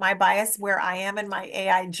I say, my bias where I am in my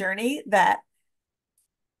AI journey, that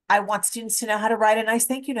I want students to know how to write a nice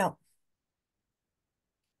thank you note.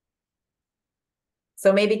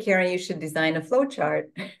 So maybe, Karen, you should design a flow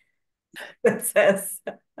chart that says,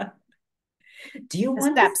 do you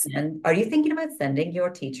want to send, are you thinking about sending your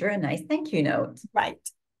teacher a nice thank you note? Right.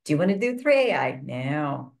 Do you want to do 3AI?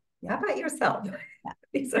 No. Yeah. How about yourself? Yeah.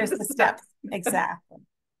 These Here's are the steps. Exactly.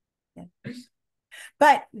 Yeah.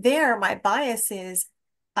 But there, my bias is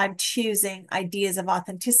I'm choosing ideas of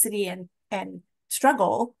authenticity and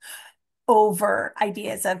struggle over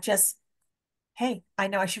ideas of just, hey, I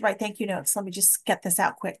know I should write thank you notes. Let me just get this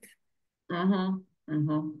out quick.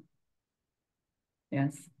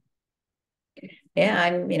 Yes. Yeah,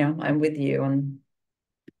 I'm with you on.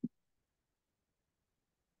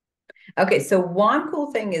 Okay, so one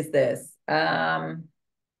cool thing is this.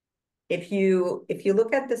 If you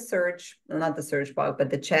look at the search, not the search box, but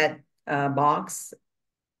the chat box,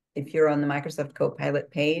 if you're on the Microsoft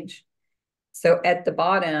Copilot page, so at the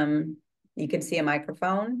bottom, you can see a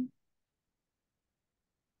microphone.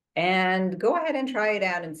 And go ahead and try it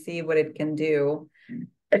out and see what it can do.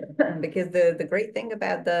 Because the great thing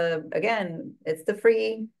about again, it's the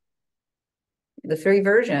free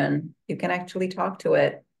version. You can actually talk to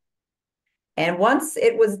it. And once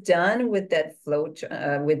it was done with that flow,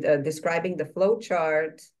 with describing the flow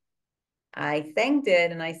chart, I thanked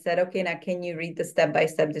it and I said, okay, now can you read the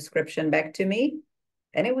step-by-step description back to me?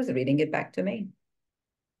 And it was reading it back to me.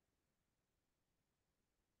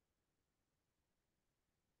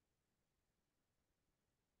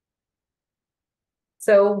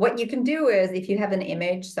 So what you can do is, if you have an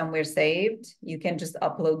image somewhere saved, you can just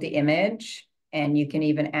upload the image, and you can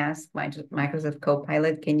even ask Microsoft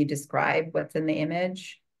Copilot, can you describe what's in the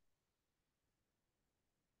image?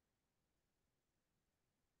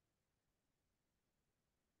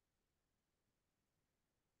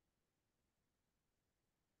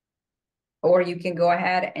 Or you can go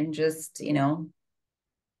ahead and just,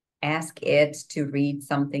 ask it to read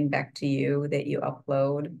something back to you that you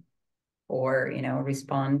upload, or,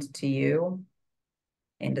 respond to you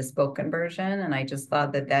in the spoken version. And I just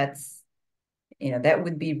thought that that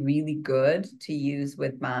would be really good to use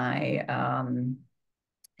with my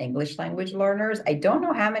English language learners. I don't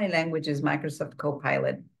know how many languages Microsoft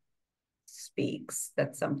Copilot speaks.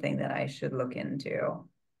 That's something that I should look into.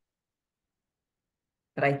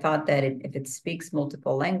 But I thought that if it speaks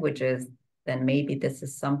multiple languages, then maybe this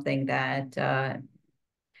is something that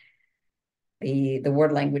the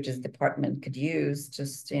word languages department could use.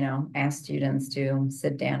 Just, ask students to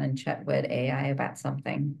sit down and chat with AI about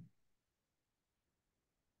something.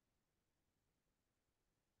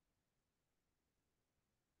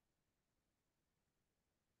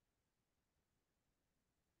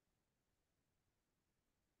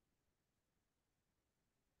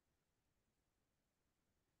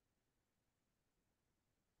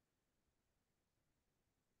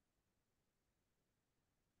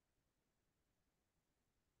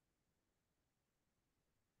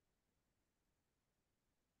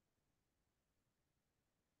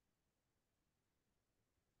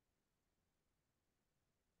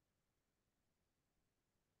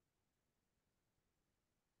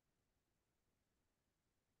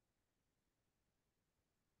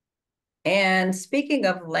 And speaking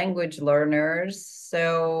of language learners,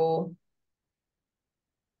 so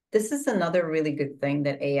this is another really good thing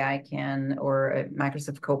that AI can, or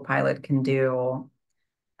Microsoft Copilot can do.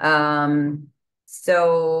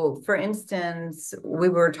 So for instance, we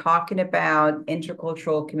were talking about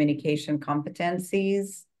intercultural communication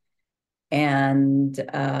competencies. And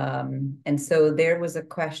so there was a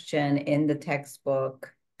question in the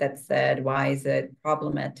textbook that said, why is it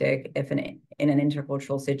problematic if in an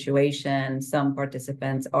intercultural situation, some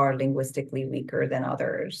participants are linguistically weaker than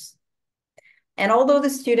others? And although the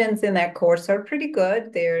students in that course are pretty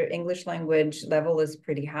good, their English language level is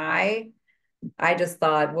pretty high, I just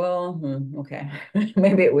thought, well, okay,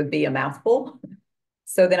 maybe it would be a mouthful.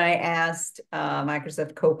 So then I asked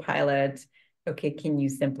Microsoft Copilot, okay, can you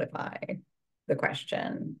simplify the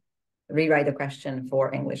question, rewrite the question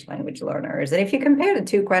for English language learners? And if you compare the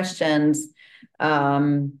two questions,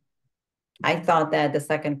 I thought that the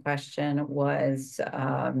second question was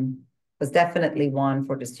definitely one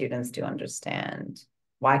for the students to understand.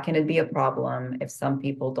 Why can it be a problem if some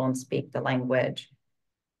people don't speak the language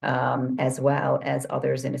as well as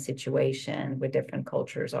others in a situation where different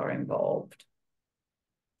cultures are involved?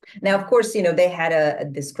 Now, of course, they had a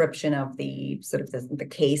description of the sort of the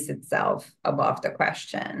case itself above the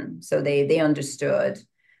question. So they understood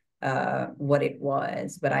what it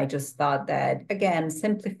was. But I just thought that, again,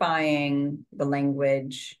 simplifying the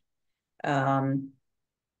language can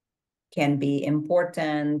be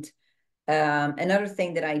important. Another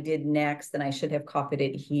thing that I did next, and I should have copied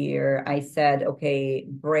it here, I said, okay,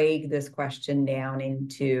 break this question down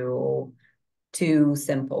into two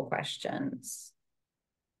simple questions.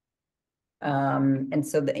 And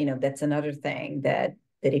so that, that's another thing that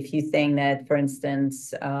if you think that, for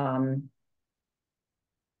instance,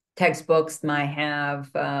 textbooks might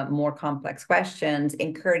have more complex questions,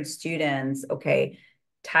 encourage students, okay,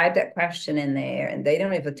 type that question in there, and they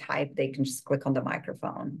don't have to type, they can just click on the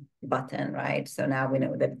microphone button, right? So now we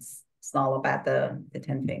know that it's not all about the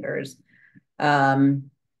 10 fingers. And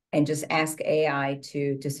just ask AI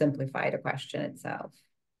to simplify the question itself.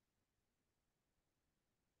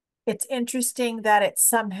 It's interesting that it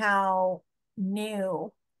somehow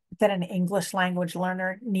knew that an English language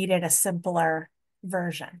learner needed a simpler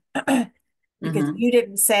version. Because you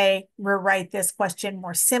didn't say, rewrite this question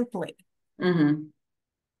more simply.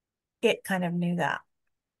 It kind of knew that.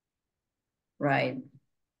 Right.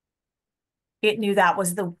 It knew that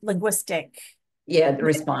was the linguistic. Yeah, the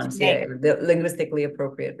response. Yeah, the linguistically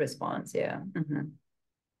appropriate response. Yeah.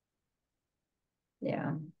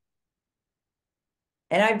 Yeah.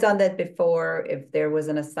 And I've done that before. If there was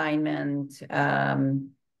an assignment,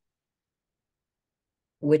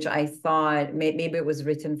 which I thought maybe it was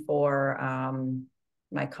written for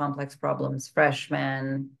my complex problems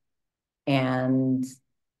freshman, and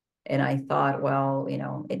I thought, well,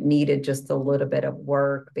 it needed just a little bit of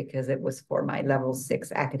work because it was for my level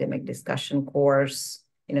 6 academic discussion course,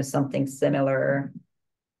 something similar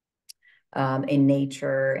in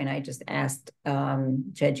nature. And I just asked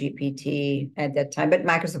ChatGPT at that time, but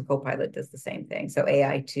Microsoft Copilot does the same thing. So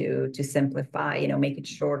AI to simplify, make it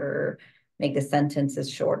shorter, make the sentences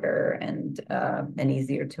shorter and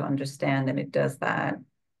easier to understand. And it does that.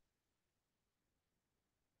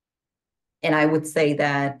 And I would say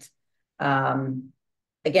that,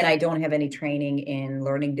 again, I don't have any training in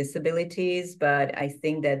learning disabilities, but I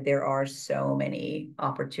think that there are so many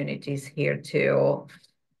opportunities here to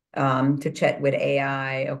chat with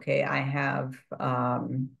AI. Okay, I have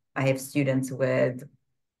students with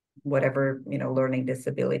whatever, learning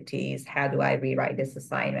disabilities. How do I rewrite this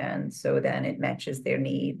assignment so then it matches their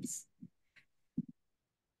needs?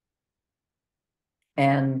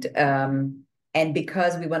 And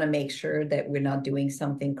because we want to make sure that we're not doing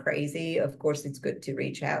something crazy, of course, it's good to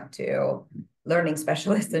reach out to learning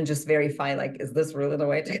specialist and just verify, like, is this really the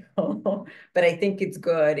way to go? But I think it's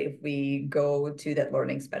good if we go to that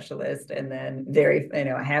learning specialist and then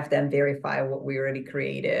have them verify what we already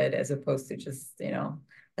created, as opposed to just,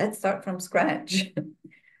 let's start from scratch.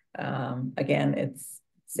 Again, it's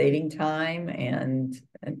saving time and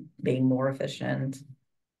being more efficient.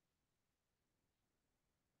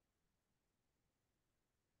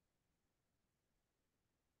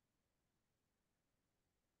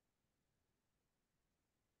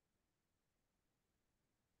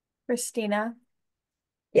 Christina,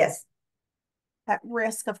 Yes. at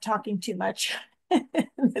risk of talking too much in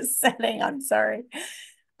this setting, I'm sorry.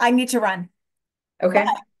 I need to run. Okay.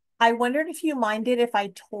 But I wondered if you minded if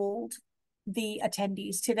I told the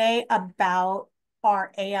attendees today about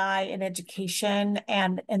our AI in education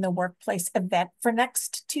and in the workplace event for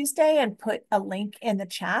next Tuesday and put a link in the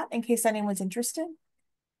chat in case anyone's interested.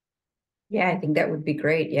 Yeah, I think that would be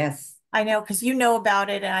great. Yes. I know, because you know about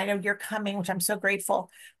it and I know you're coming, which I'm so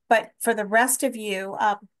grateful. But for the rest of you,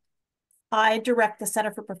 I direct the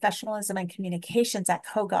Center for Professionalism and Communications at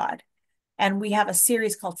COGOD. And we have a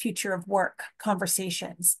series called Future of Work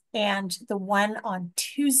Conversations. And the one on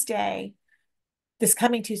Tuesday, this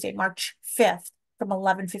coming Tuesday, March 5th, from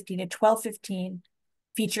 11:15 to 12:15,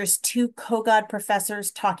 features two COGOD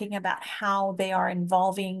professors talking about how they are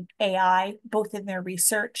involving AI, both in their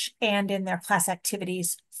research and in their class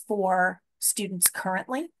activities for students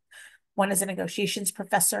currently. One is a negotiations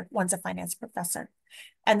professor, one's a finance professor.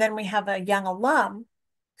 And then we have a young alum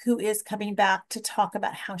who is coming back to talk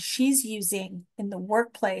about how she's using in the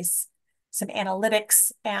workplace some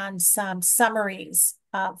analytics and some summaries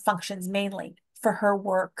functions mainly for her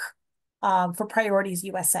work for Priorities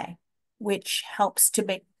USA, which helps to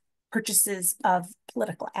make purchases of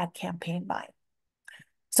political ad campaign buying.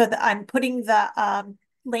 So I'm putting the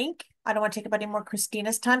link. I don't want to take up any more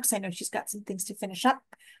Christina's time because I know she's got some things to finish up,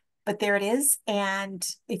 but there it is. And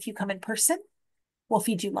if you come in person, we'll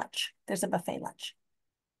feed you lunch. There's a buffet lunch.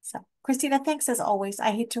 So Christina, thanks as always.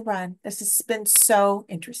 I hate to run. This has been so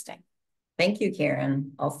interesting. Thank you,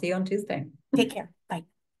 Karen. I'll see you on Tuesday. Take care. Bye.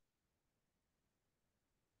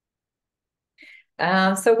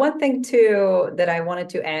 So one thing too that I wanted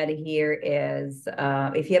to add here is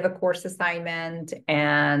if you have a course assignment,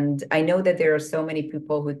 and I know that there are so many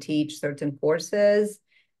people who teach certain courses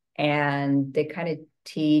and they kind of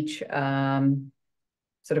teach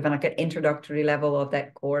sort of like an introductory level of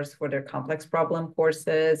that course for their complex problem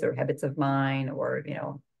courses or habits of mind, or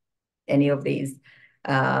any of these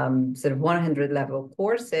sort of 100 level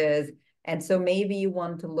courses. And so maybe you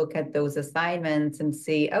want to look at those assignments and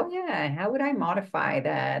see, oh yeah, how would I modify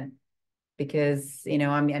that? Because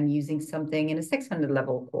I'm using something in a 600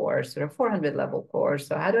 level course or a 400 level course.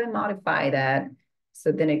 So how do I modify that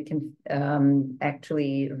so then it can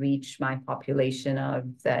actually reach my population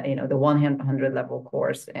of that, the 100 level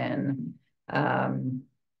course and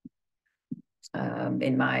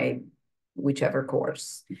in my whichever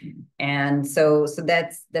course. And so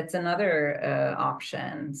that's another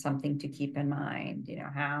option, something to keep in mind.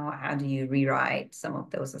 How do you rewrite some of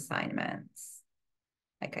those assignments?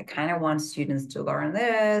 Like, I kind of want students to learn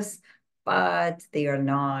this, but they are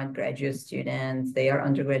not graduate students, they are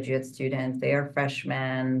undergraduate students, they are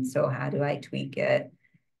freshmen. So how do I tweak it?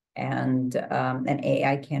 And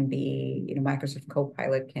AI can be, Microsoft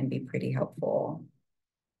Copilot can be pretty helpful.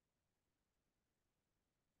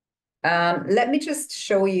 Let me just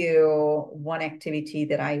show you one activity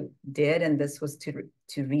that I did, and this was to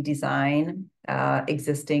redesign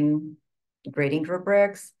existing grading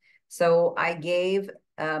rubrics. So I gave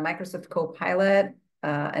Microsoft Copilot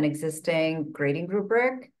an existing grading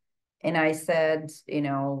rubric, and I said,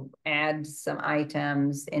 add some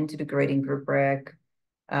items into the grading rubric.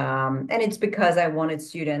 And it's because I wanted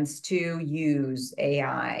students to use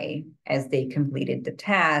AI as they completed the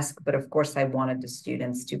task. But of course, I wanted the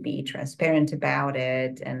students to be transparent about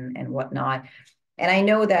it and whatnot. And I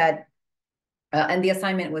know that, and the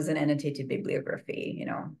assignment was an annotated bibliography,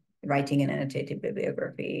 writing an annotated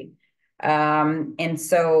bibliography. And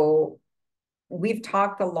so we've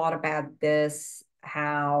talked a lot about this,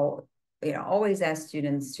 how, always ask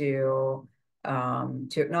students to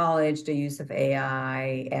acknowledge the use of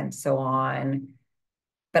AI and so on.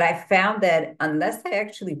 But I found that unless I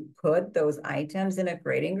actually put those items in a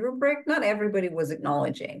grading rubric, not everybody was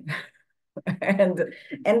acknowledging.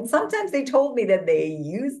 and sometimes they told me that they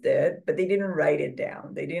used it, but they didn't write it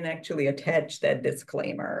down. They didn't actually attach that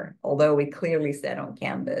disclaimer, although we clearly said on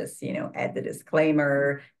Canvas, add the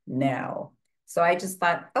disclaimer now. So I just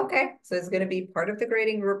thought, okay, so it's going to be part of the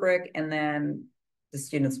grading rubric, and then the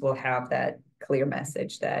students will have that clear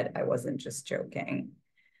message that I wasn't just joking.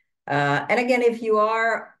 And again, if you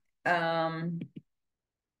are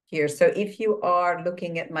here, so if you are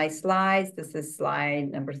looking at my slides, this is slide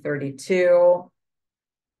number 32.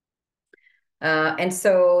 And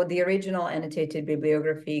so the original annotated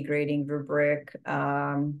bibliography grading rubric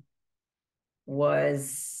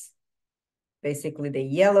was basically the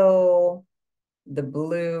yellow, the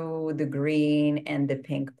blue, the green, and the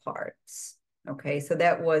pink parts. Okay, so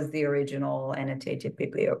that was the original annotated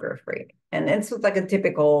bibliography. And it's like a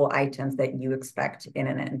typical items that you expect in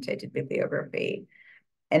an annotated bibliography.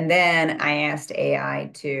 And then I asked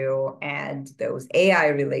AI to add those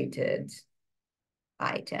AI-related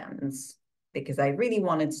items because I really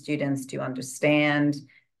wanted students to understand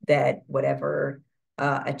that whatever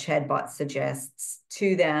a chatbot suggests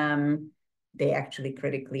to them, they actually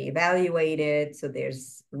critically evaluate it. So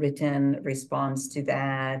there's written response to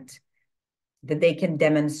that they can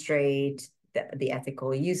demonstrate the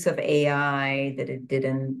ethical use of AI, that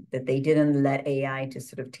they didn't let AI to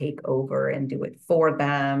sort of take over and do it for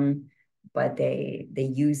them, but they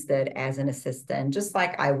used it as an assistant, just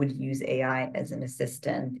like I would use AI as an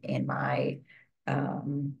assistant in my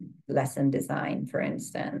lesson design, for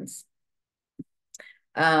instance.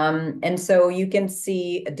 And so you can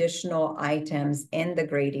see additional items in the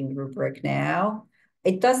grading rubric now.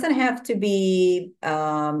 It doesn't have to be,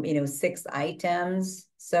 6 items.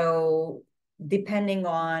 So depending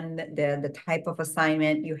on the type of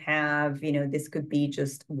assignment you have, this could be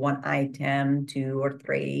just 1 item, 2 or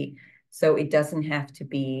 3. So it doesn't have to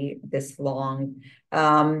be this long.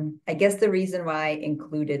 I guess the reason why I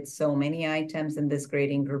included so many items in this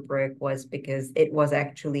grading rubric was because it was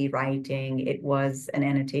actually writing, it was an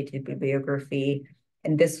annotated bibliography,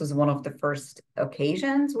 and this was one of the first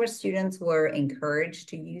occasions where students were encouraged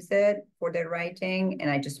to use it for their writing, and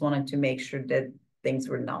I just wanted to make sure that things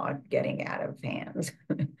were not getting out of hand,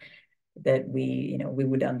 that we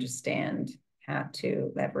would understand how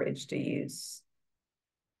to leverage the use.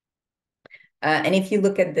 And if you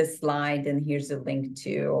look at this slide, and here's a link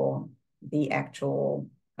to the actual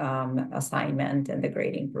assignment and the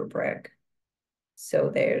grading rubric. So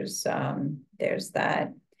there's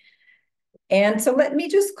that. And so let me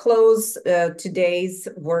just close today's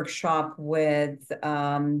workshop with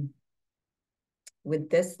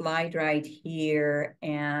this slide right here.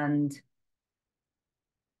 And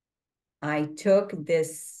I took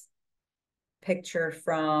this picture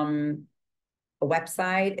from a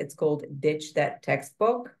website. It's called Ditch That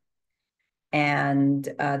Textbook. And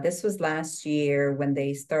this was last year when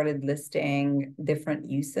they started listing different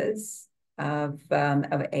uses of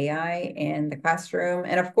AI in the classroom.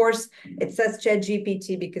 And of course, it says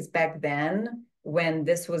ChatGPT because back then, when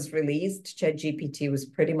this was released, ChatGPT was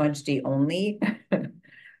pretty much the only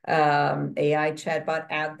AI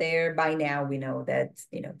chatbot out there. By now, we know that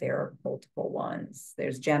there are multiple ones.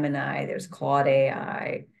 There's Gemini, there's Claude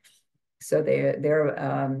AI. So there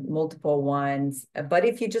are multiple ones. But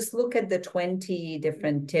if you just look at the 20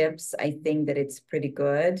 different tips, I think that it's pretty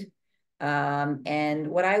good. And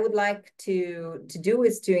what I would like to do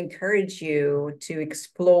is to encourage you to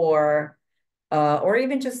explore or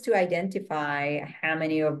even just to identify how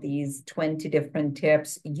many of these 20 different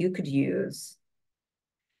tips you could use.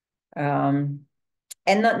 And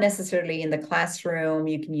not necessarily in the classroom,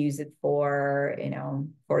 you can use it for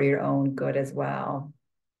your own good as well.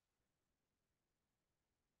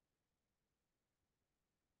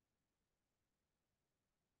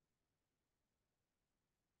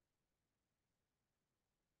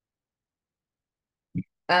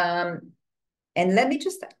 And let me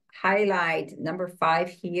just highlight number 5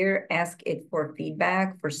 here, ask it for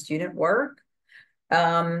feedback for student work.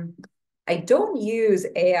 I don't use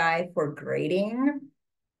AI for grading,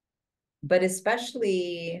 but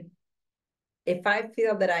especially if I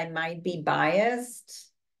feel that I might be biased.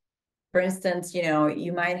 For instance,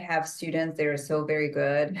 you might have students that are so very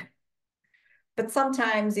good, but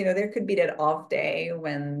sometimes, there could be that off day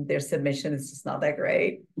when their submission is just not that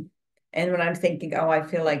great. And when I'm thinking, oh, I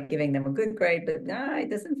feel like giving them a good grade, but nah, it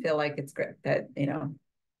doesn't feel like it's great, that,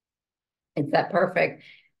 it's that perfect.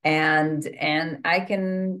 And I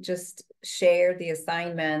can just share the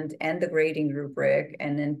assignment and the grading rubric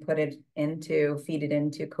and then feed it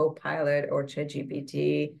into Copilot or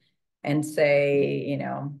ChatGPT and say,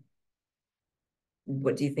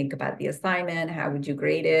 what do you think about the assignment? How would you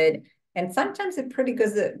grade it? And sometimes it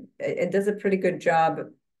does a pretty good job.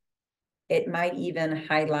 It might even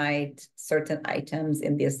highlight certain items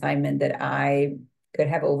in the assignment that I could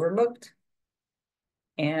have overlooked.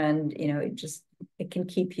 And, it can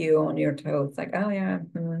keep you on your toes. Like, oh yeah,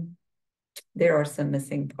 there are some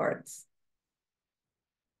missing parts.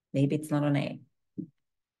 Maybe it's not an A.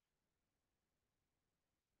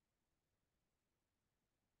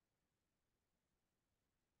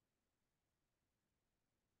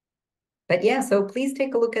 But yeah, so please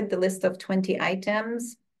take a look at the list of 20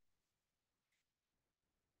 items.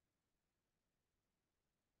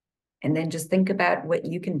 And then just think about what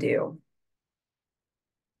you can do.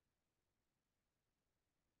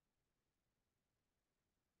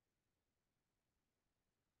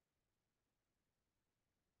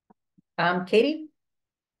 Katie?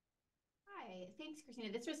 Hi, thanks,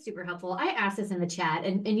 Christina. This was super helpful. I asked this in the chat,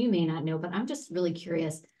 and you may not know, but I'm just really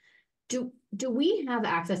curious. Do we have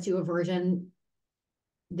access to a version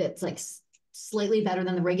that's like slightly better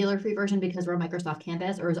than the regular free version because we're a Microsoft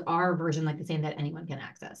campus, or is our version like the same that anyone can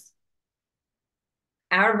access?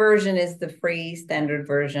 Our version is the free standard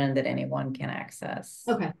version that anyone can access.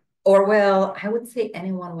 Okay. Or, well, I would say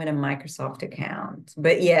anyone with a Microsoft account.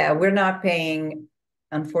 But yeah, we're not paying.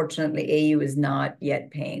 Unfortunately, AU is not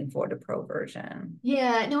yet paying for the pro version.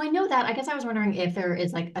 Yeah, no, I know that. I guess I was wondering if there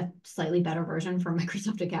is like a slightly better version for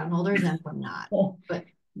Microsoft account holders and for not. But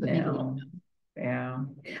maybe you don't No. know. Yeah.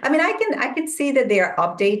 I mean, I can see that they are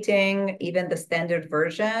updating even the standard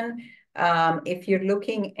version. If you're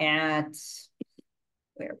looking at,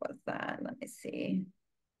 where was that? Let me see.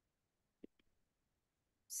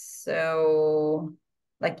 So,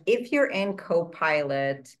 like if you're in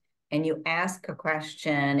Copilot and you ask a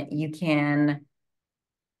question, you can,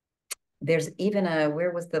 there's even a,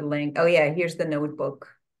 where was the link? Oh yeah, here's the notebook.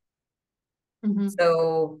 Mhm.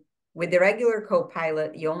 So with the regular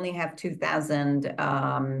Copilot, you only have 2,000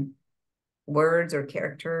 words or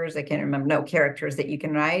characters. I can't remember. No, characters that you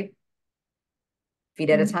can write, feet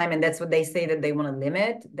at a time. And that's what they say, that they want to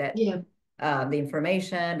limit that Yeah. the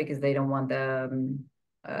information because they don't want the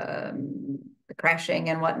crashing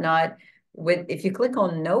and whatnot. With if you click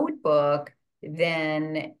on notebook,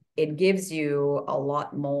 then it gives you a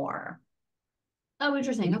lot more. Oh,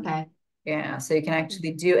 interesting. Okay. Yeah, so you can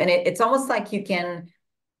actually do, and it's almost like you can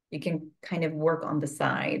kind of work on the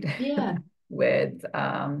side Yeah. with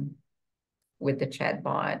the chat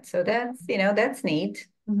bot. So that's, you know, that's neat.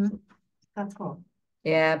 Mhm. That's cool.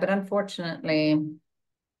 Yeah, but unfortunately,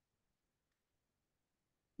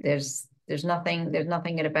 there's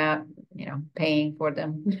nothing about, you know, paying for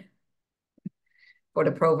them for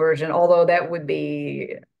the pro version, although that would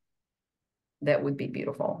be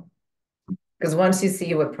beautiful. Because once you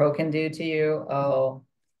see what pro can do to you, oh,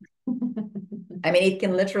 I mean, it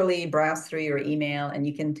can literally browse through your email and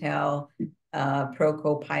you can tell Pro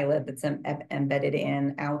Copilot that's embedded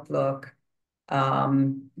in Outlook,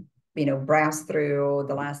 you know, browse through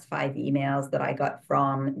the last 5 emails that I got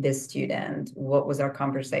from this student. What was our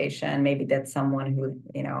conversation? Maybe that's someone who,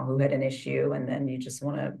 you know, who had an issue, and then you just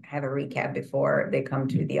want to have a recap before they come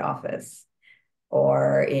to the office.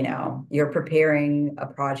 Or, you know, you're preparing a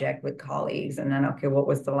project with colleagues, and then, okay, what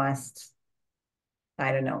was the last,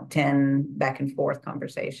 I don't know, 10 back and forth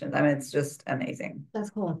conversations? I mean, it's just amazing. That's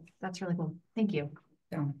cool. That's really cool. Thank you.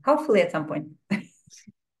 So hopefully at some point.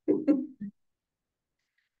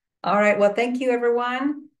 All right. Well, thank you,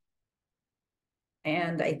 everyone.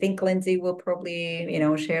 And I think Lindsay will probably, you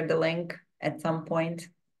know, share the link at some point.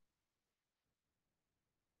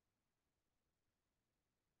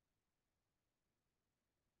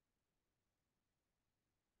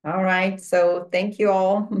 All right. So thank you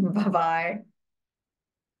all. Bye-bye.